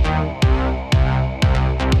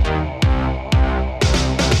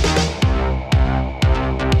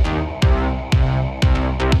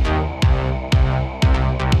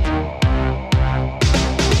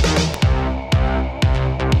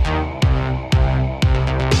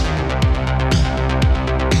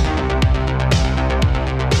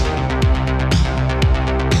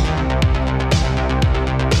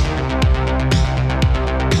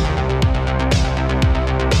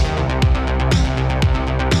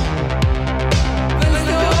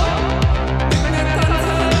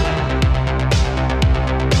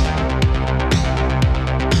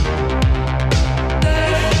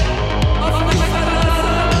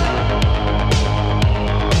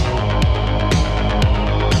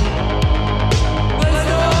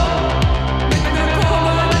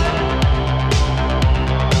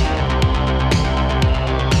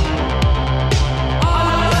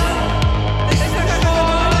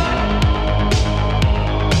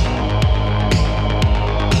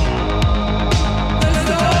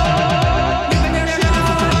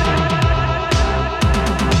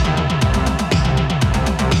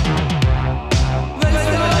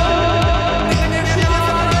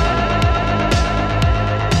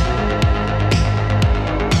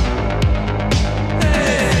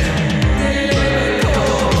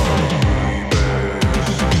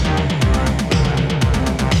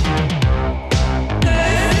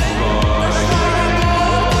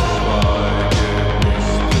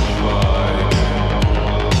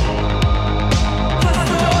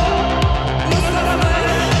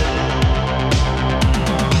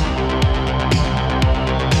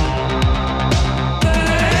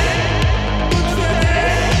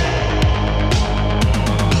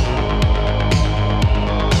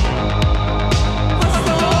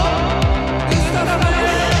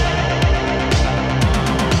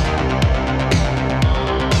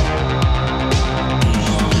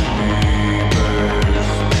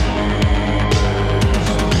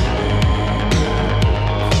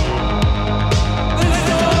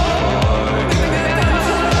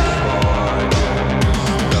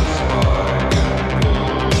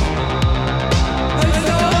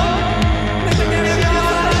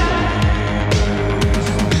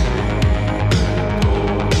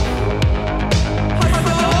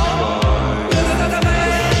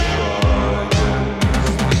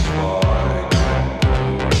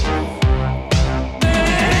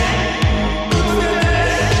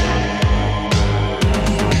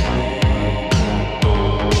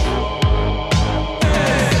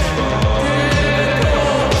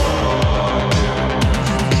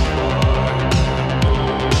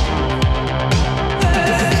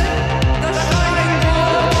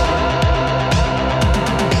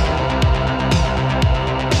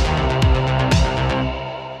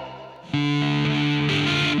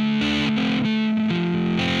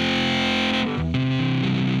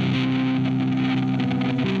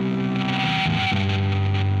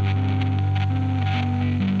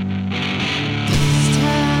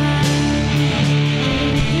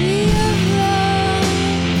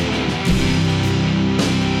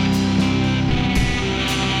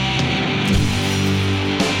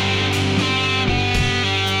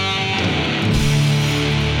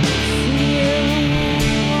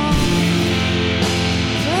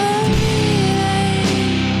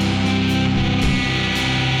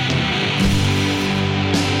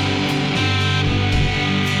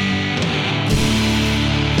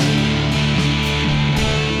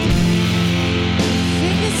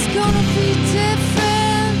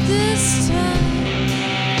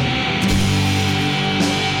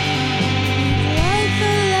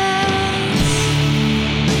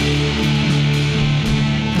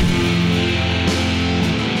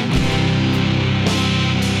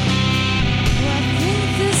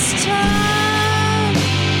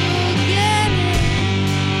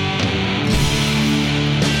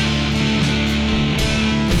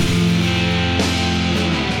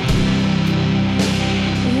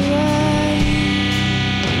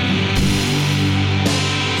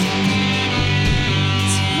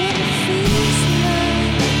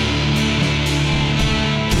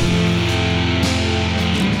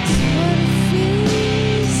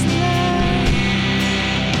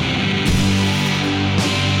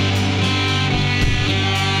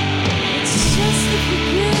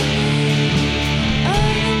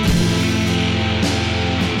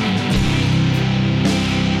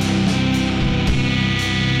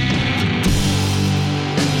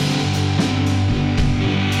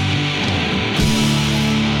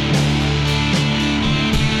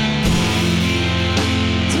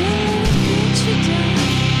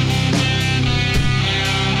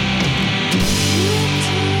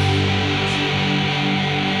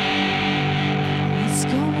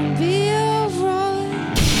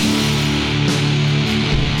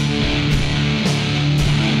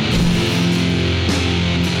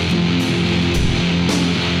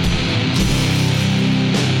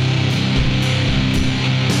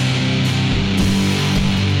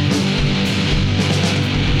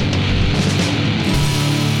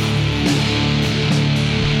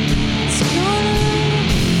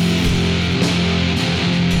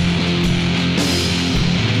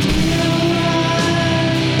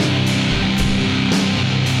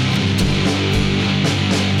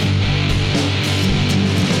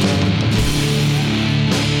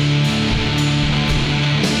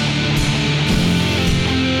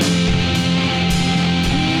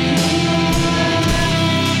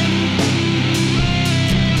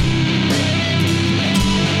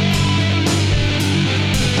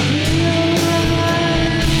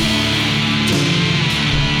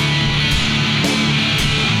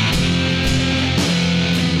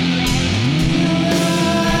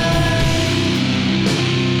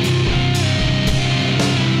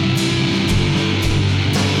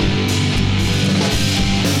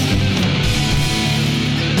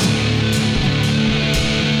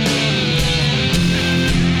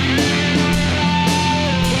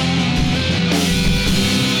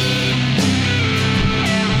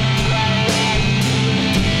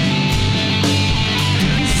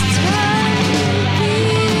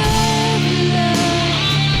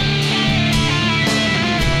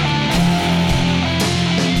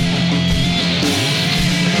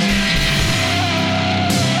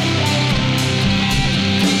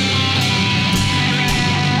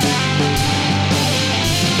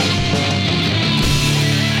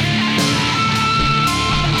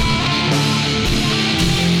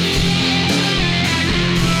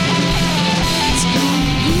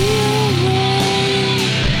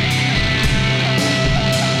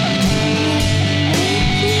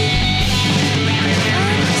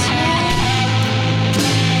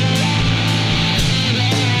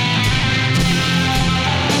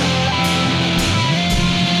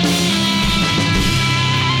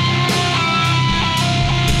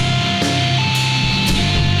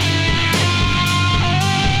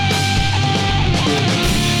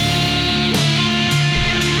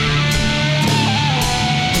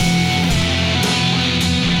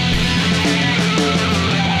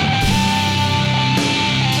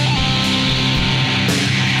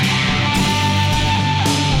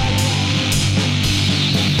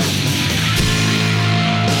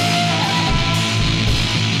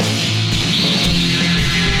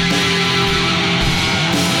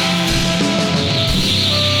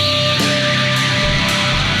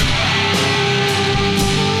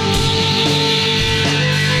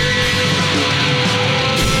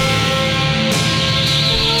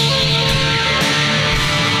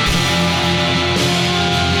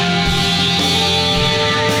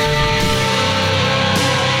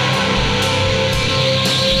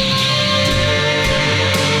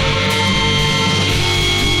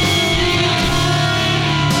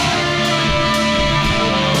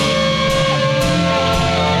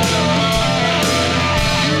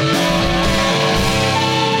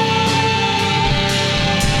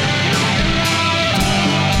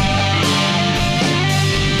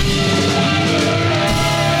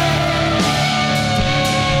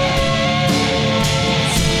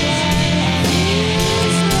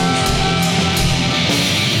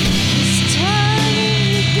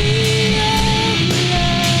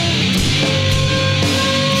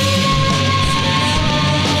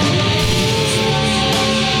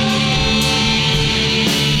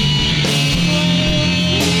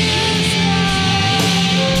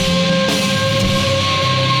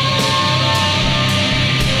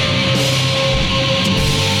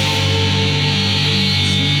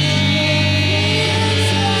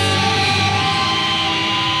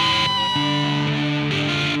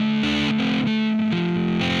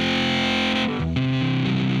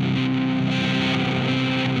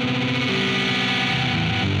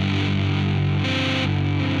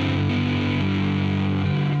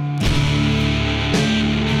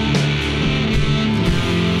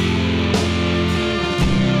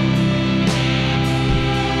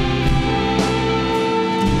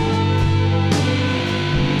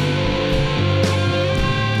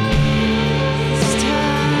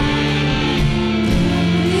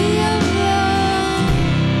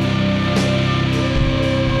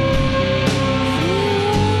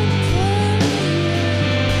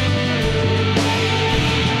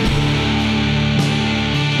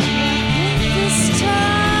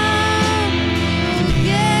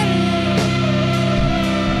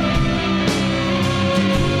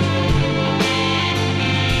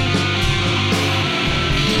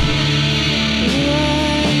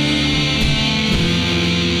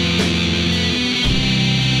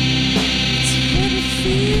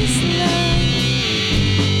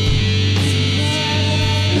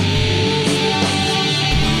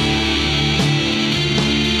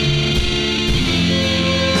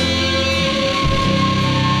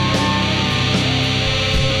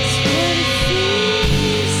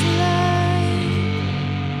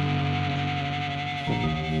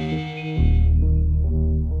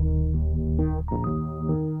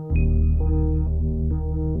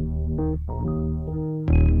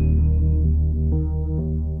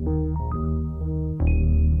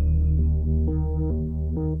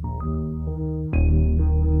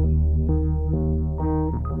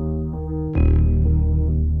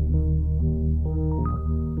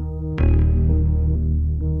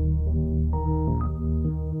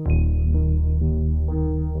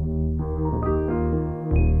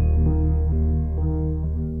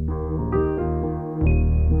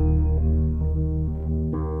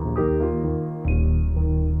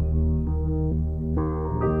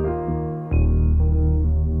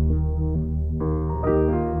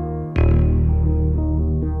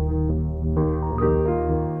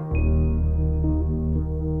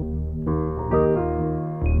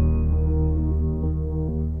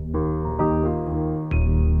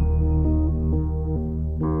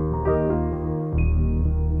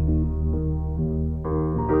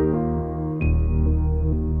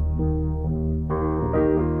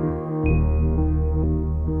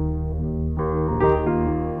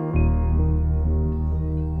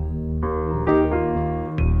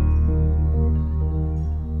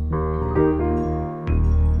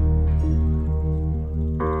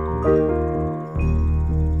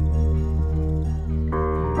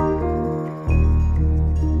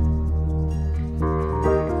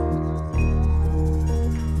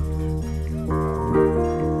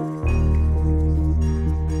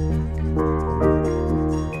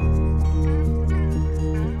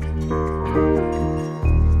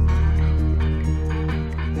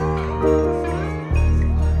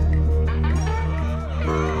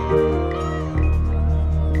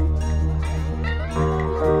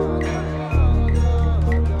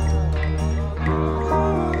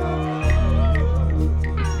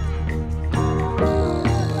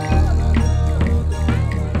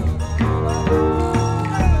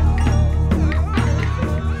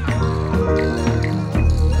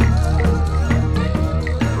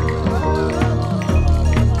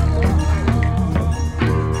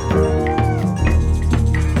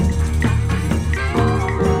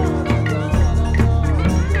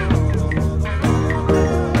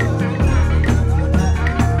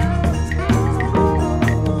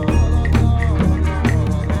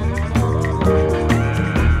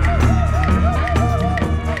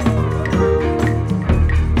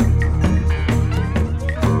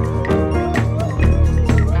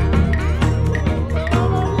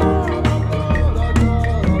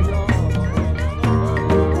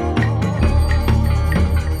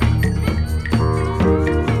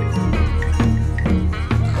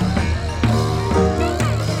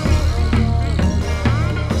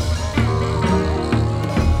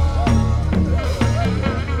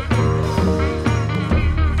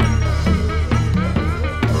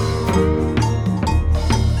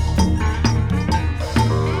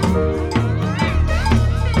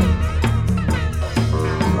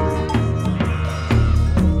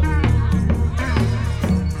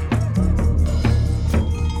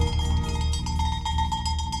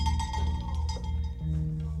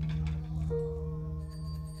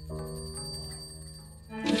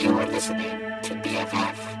 listening to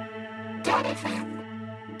BFF.FM.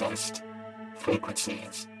 Best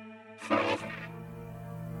frequencies forever.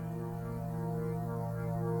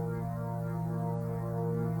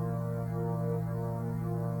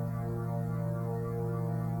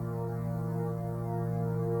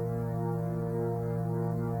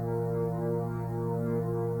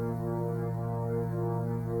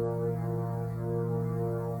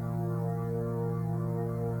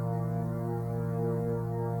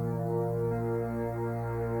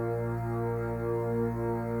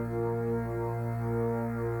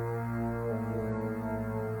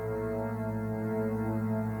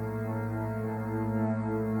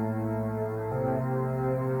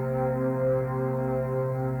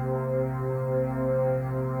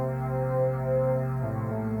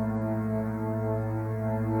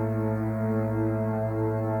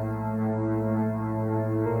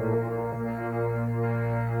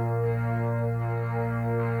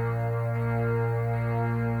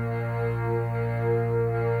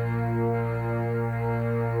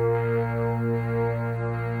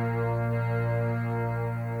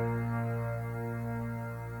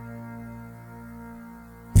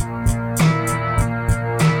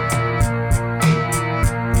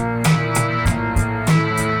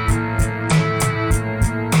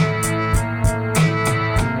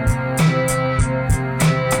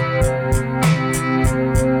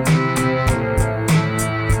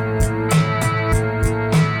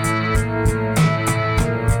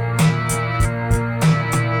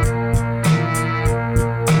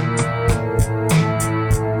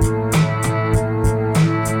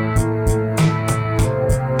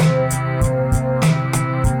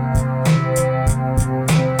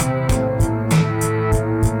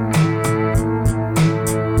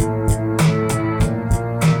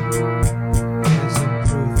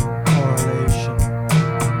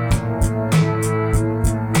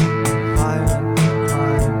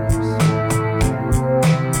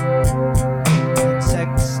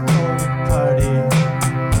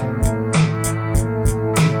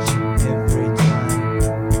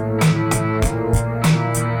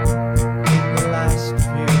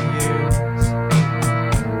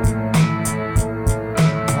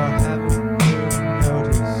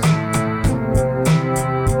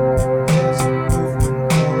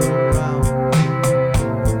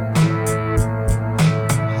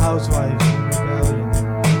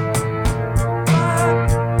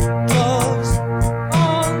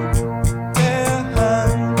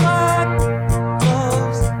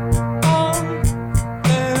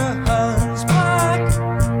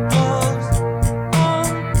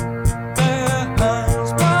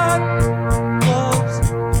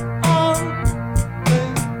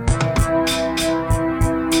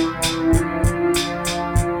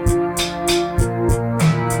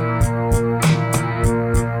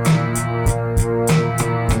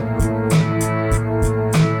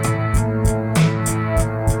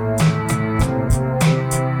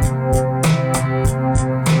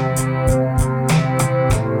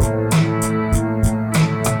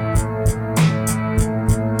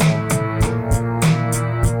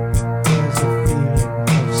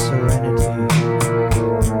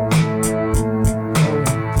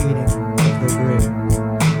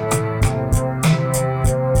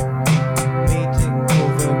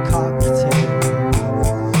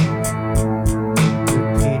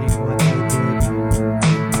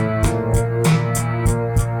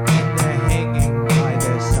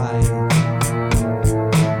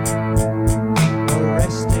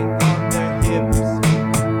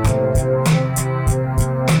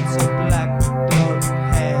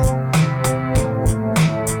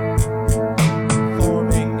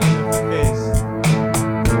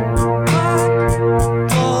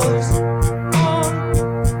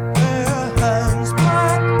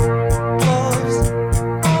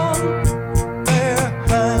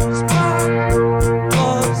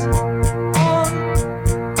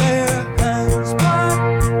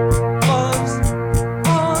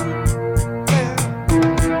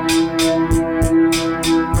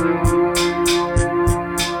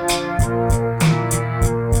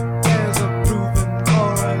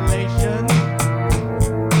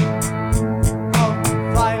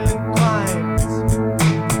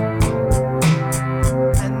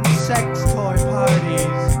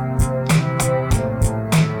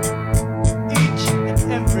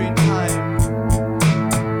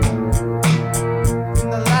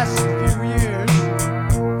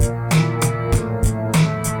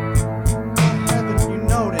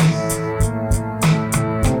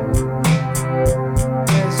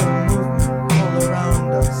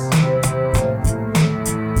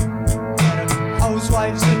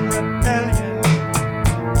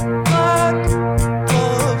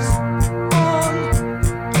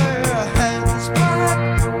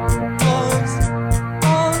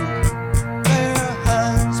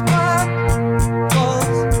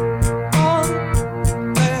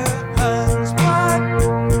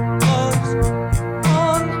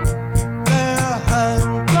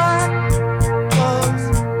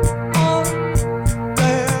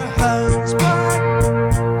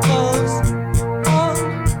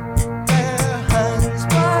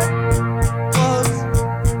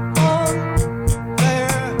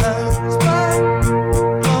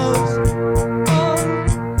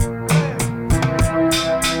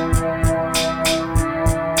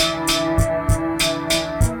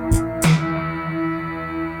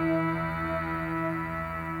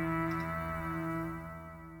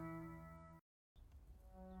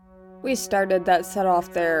 We started that set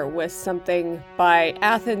off there with something by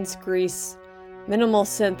Athens, Greece, minimal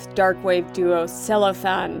synth darkwave duo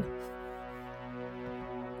Cellophane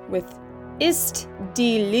with Ist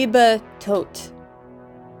die Liebe tot,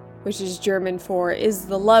 which is German for Is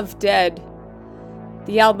the Love Dead?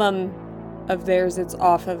 The album of theirs it's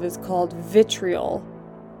off of is called Vitriol.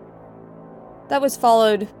 That was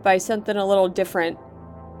followed by something a little different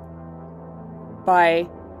by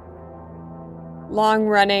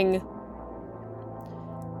long-running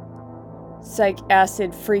psych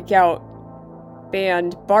acid freakout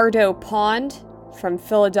band Bardo Pond from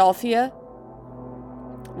Philadelphia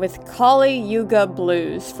with Kali Yuga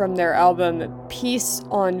Blues from their album Peace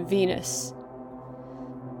on Venus.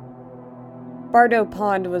 Bardo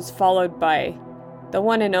Pond was followed by the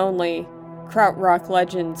one and only krautrock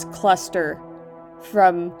legends Cluster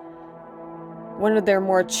from one of their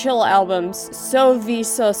more chill albums, So Wie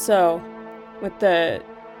So So, with the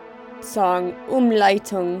song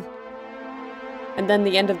Umleitung. And then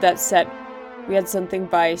the end of that set, we had something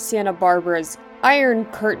by Santa Barbara's Iron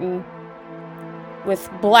Curtain with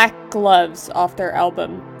Black Gloves off their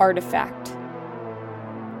album Artifact.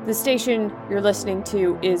 The station you're listening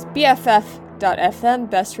to is BFF.FM,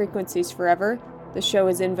 Best Frequencies Forever. The show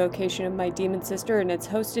is Invocation of My Demon Sister, and it's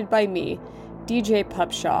hosted by me, DJ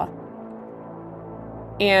Pupshaw.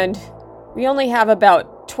 And we only have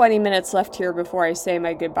about 20 minutes left here before I say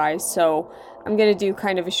my goodbyes, so I'm going to do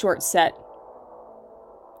kind of a short set.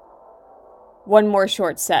 One more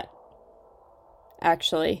short set,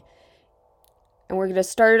 actually. And we're going to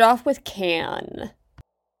start it off with Can.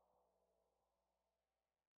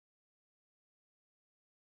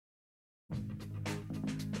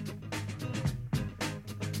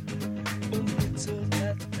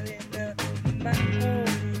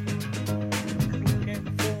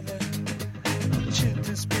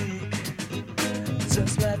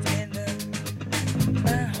 Just like in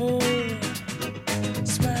my home,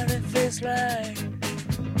 smiling face like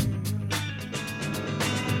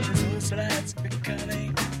those lights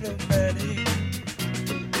becoming romantic.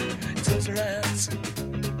 Those lights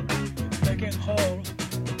making whole.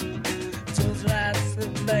 Those lights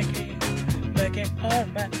making all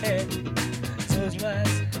my head. Those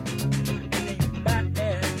lights in my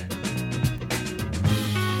head.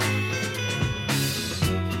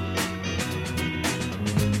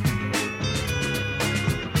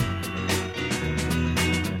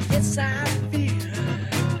 Yes, I feel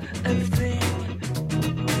everything.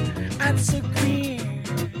 I'm so green.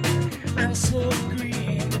 I'm so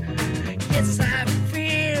green. Yes, I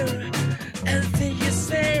feel everything you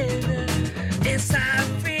said. Yes, I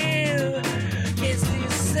feel. Yes, you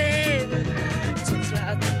said. Seems like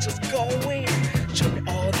I'm just going. Show me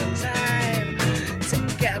all the time.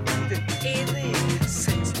 Take out the easy.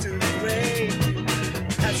 Sings to the rain.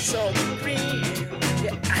 I'm so green.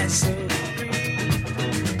 Yeah, I'm so green.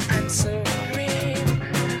 I'm so green.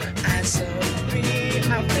 I'm so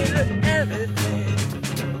green. I feel everything.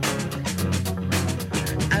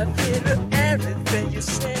 I feel everything you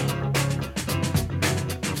say.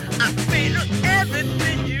 I feel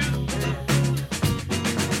everything you say.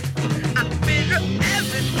 I feel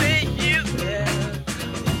everything you say.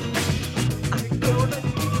 I'm gonna do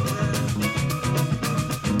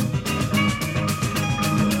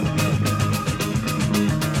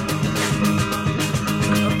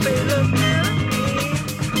I feel everything.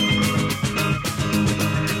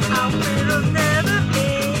 I feel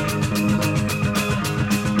everything.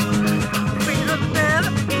 I feel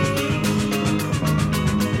everything.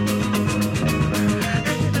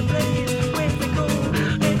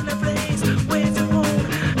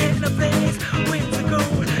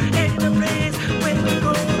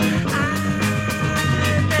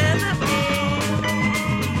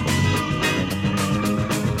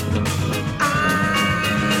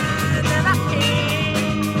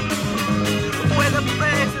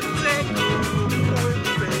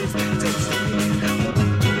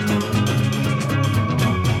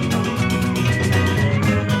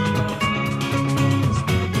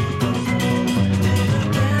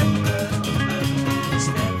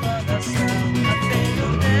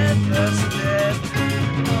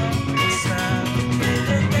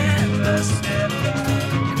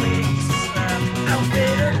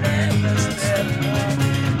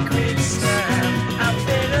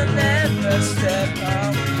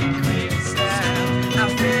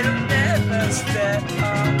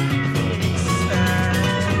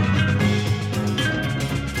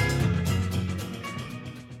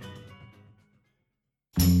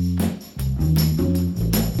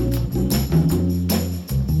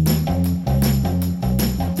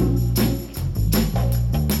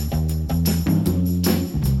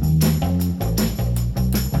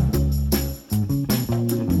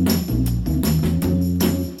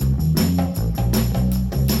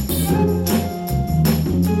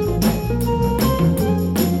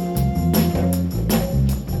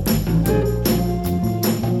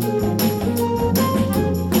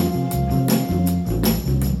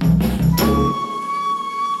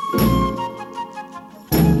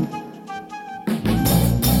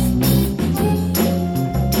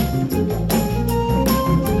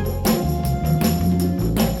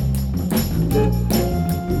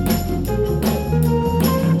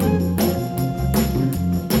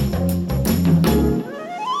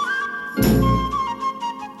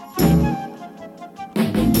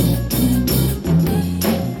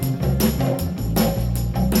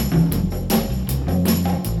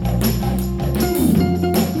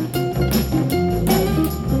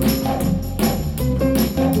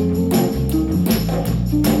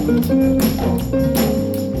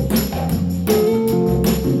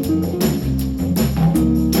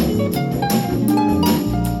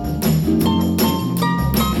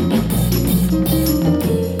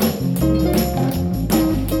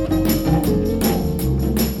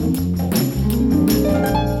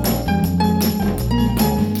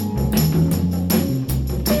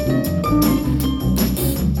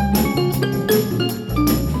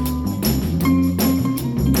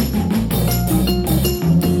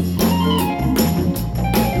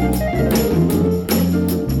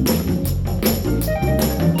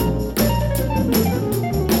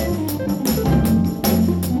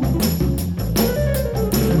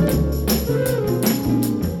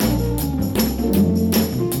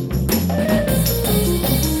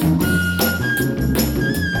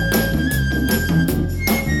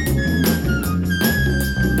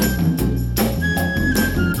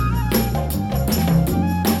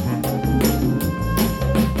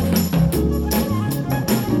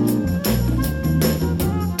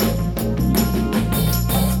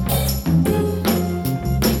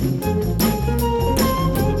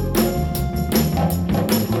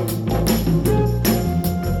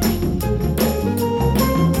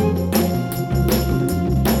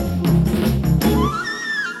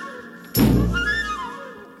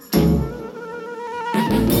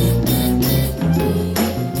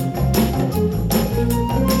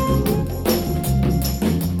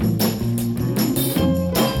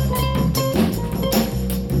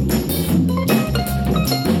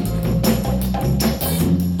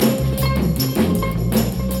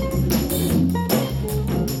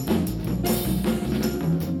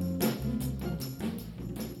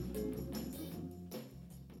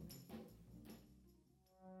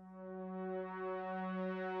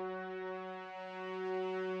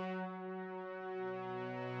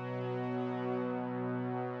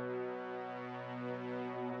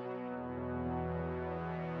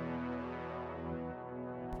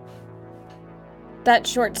 That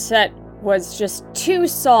short set was just 2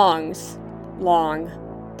 songs long.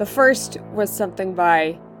 The first was something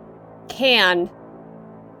by Can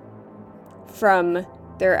from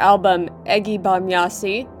their album Eggy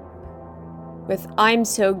Bamyasi with I'm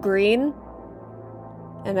So Green.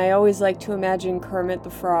 And I always like to imagine Kermit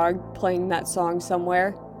the Frog playing that song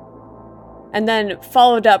somewhere. And then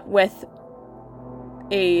followed up with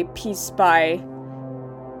a piece by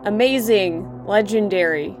amazing,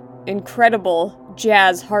 legendary, incredible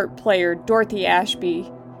jazz harp player Dorothy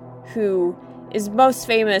Ashby, who is most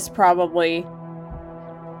famous probably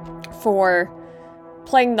for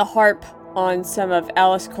playing the harp on some of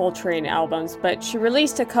Alice Coltrane albums, but she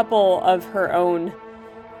released a couple of her own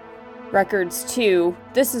records too.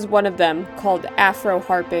 This is one of them called Afro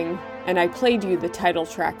Harping, and I played you the title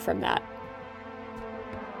track from that.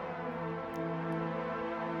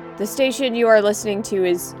 The station you are listening to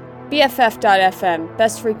is BFF.FM,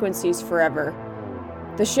 Best Frequencies Forever.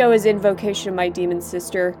 The show is Invocation of My Demon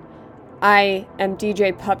Sister. I am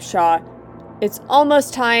DJ Pupshaw. It's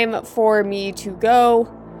almost time for me to go,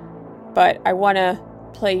 but I want to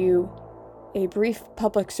play you a brief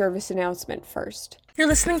public service announcement first. You're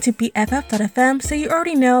listening to BFF.FM, so you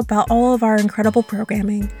already know about all of our incredible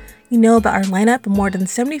programming. You know about our lineup of more than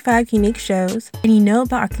 75 unique shows, and you know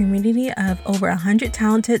about our community of over 100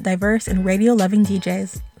 talented, diverse, and radio-loving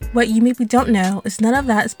DJs. What you maybe don't know is none of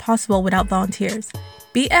that is possible without volunteers.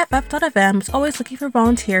 BFF.FM is always looking for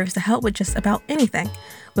volunteers to help with just about anything.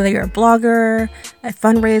 Whether you're a blogger, a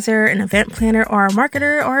fundraiser, an event planner, or a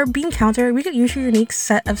marketer, or a bean counter, we could use your unique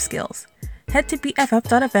set of skills. Head to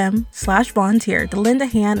BFF.FM/volunteer to lend a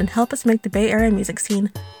hand and help us make the Bay Area music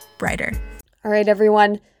scene brighter. All right,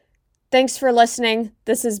 everyone. Thanks for listening.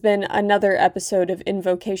 This has been another episode of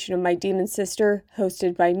Invocation of My Demon Sister,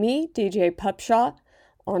 hosted by me, DJ Pupshaw,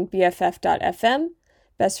 on BFF.FM,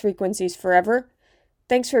 Best Frequencies Forever.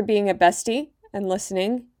 Thanks for being a bestie and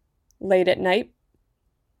listening late at night.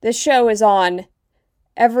 This show is on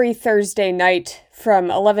every Thursday night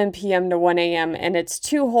from 11 p.m. to 1 a.m., and it's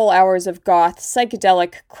 2 whole hours of goth,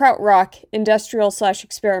 psychedelic, krautrock,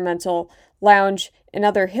 industrial/experimental, lounge, and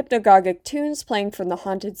other hypnagogic tunes playing from the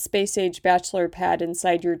haunted space-age bachelor pad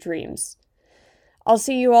inside your dreams. I'll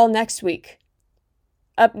see you all next week.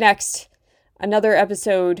 Up next, another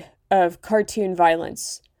episode of Cartoon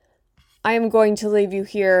Violence. I am going to leave you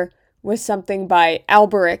here with something by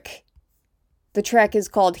Alberic. The track is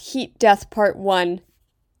called Heat Death Part 1,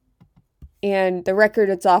 and the record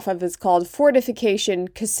it's off of is called Fortification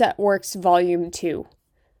Cassette Works Volume 2.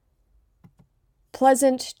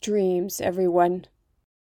 Pleasant dreams, everyone.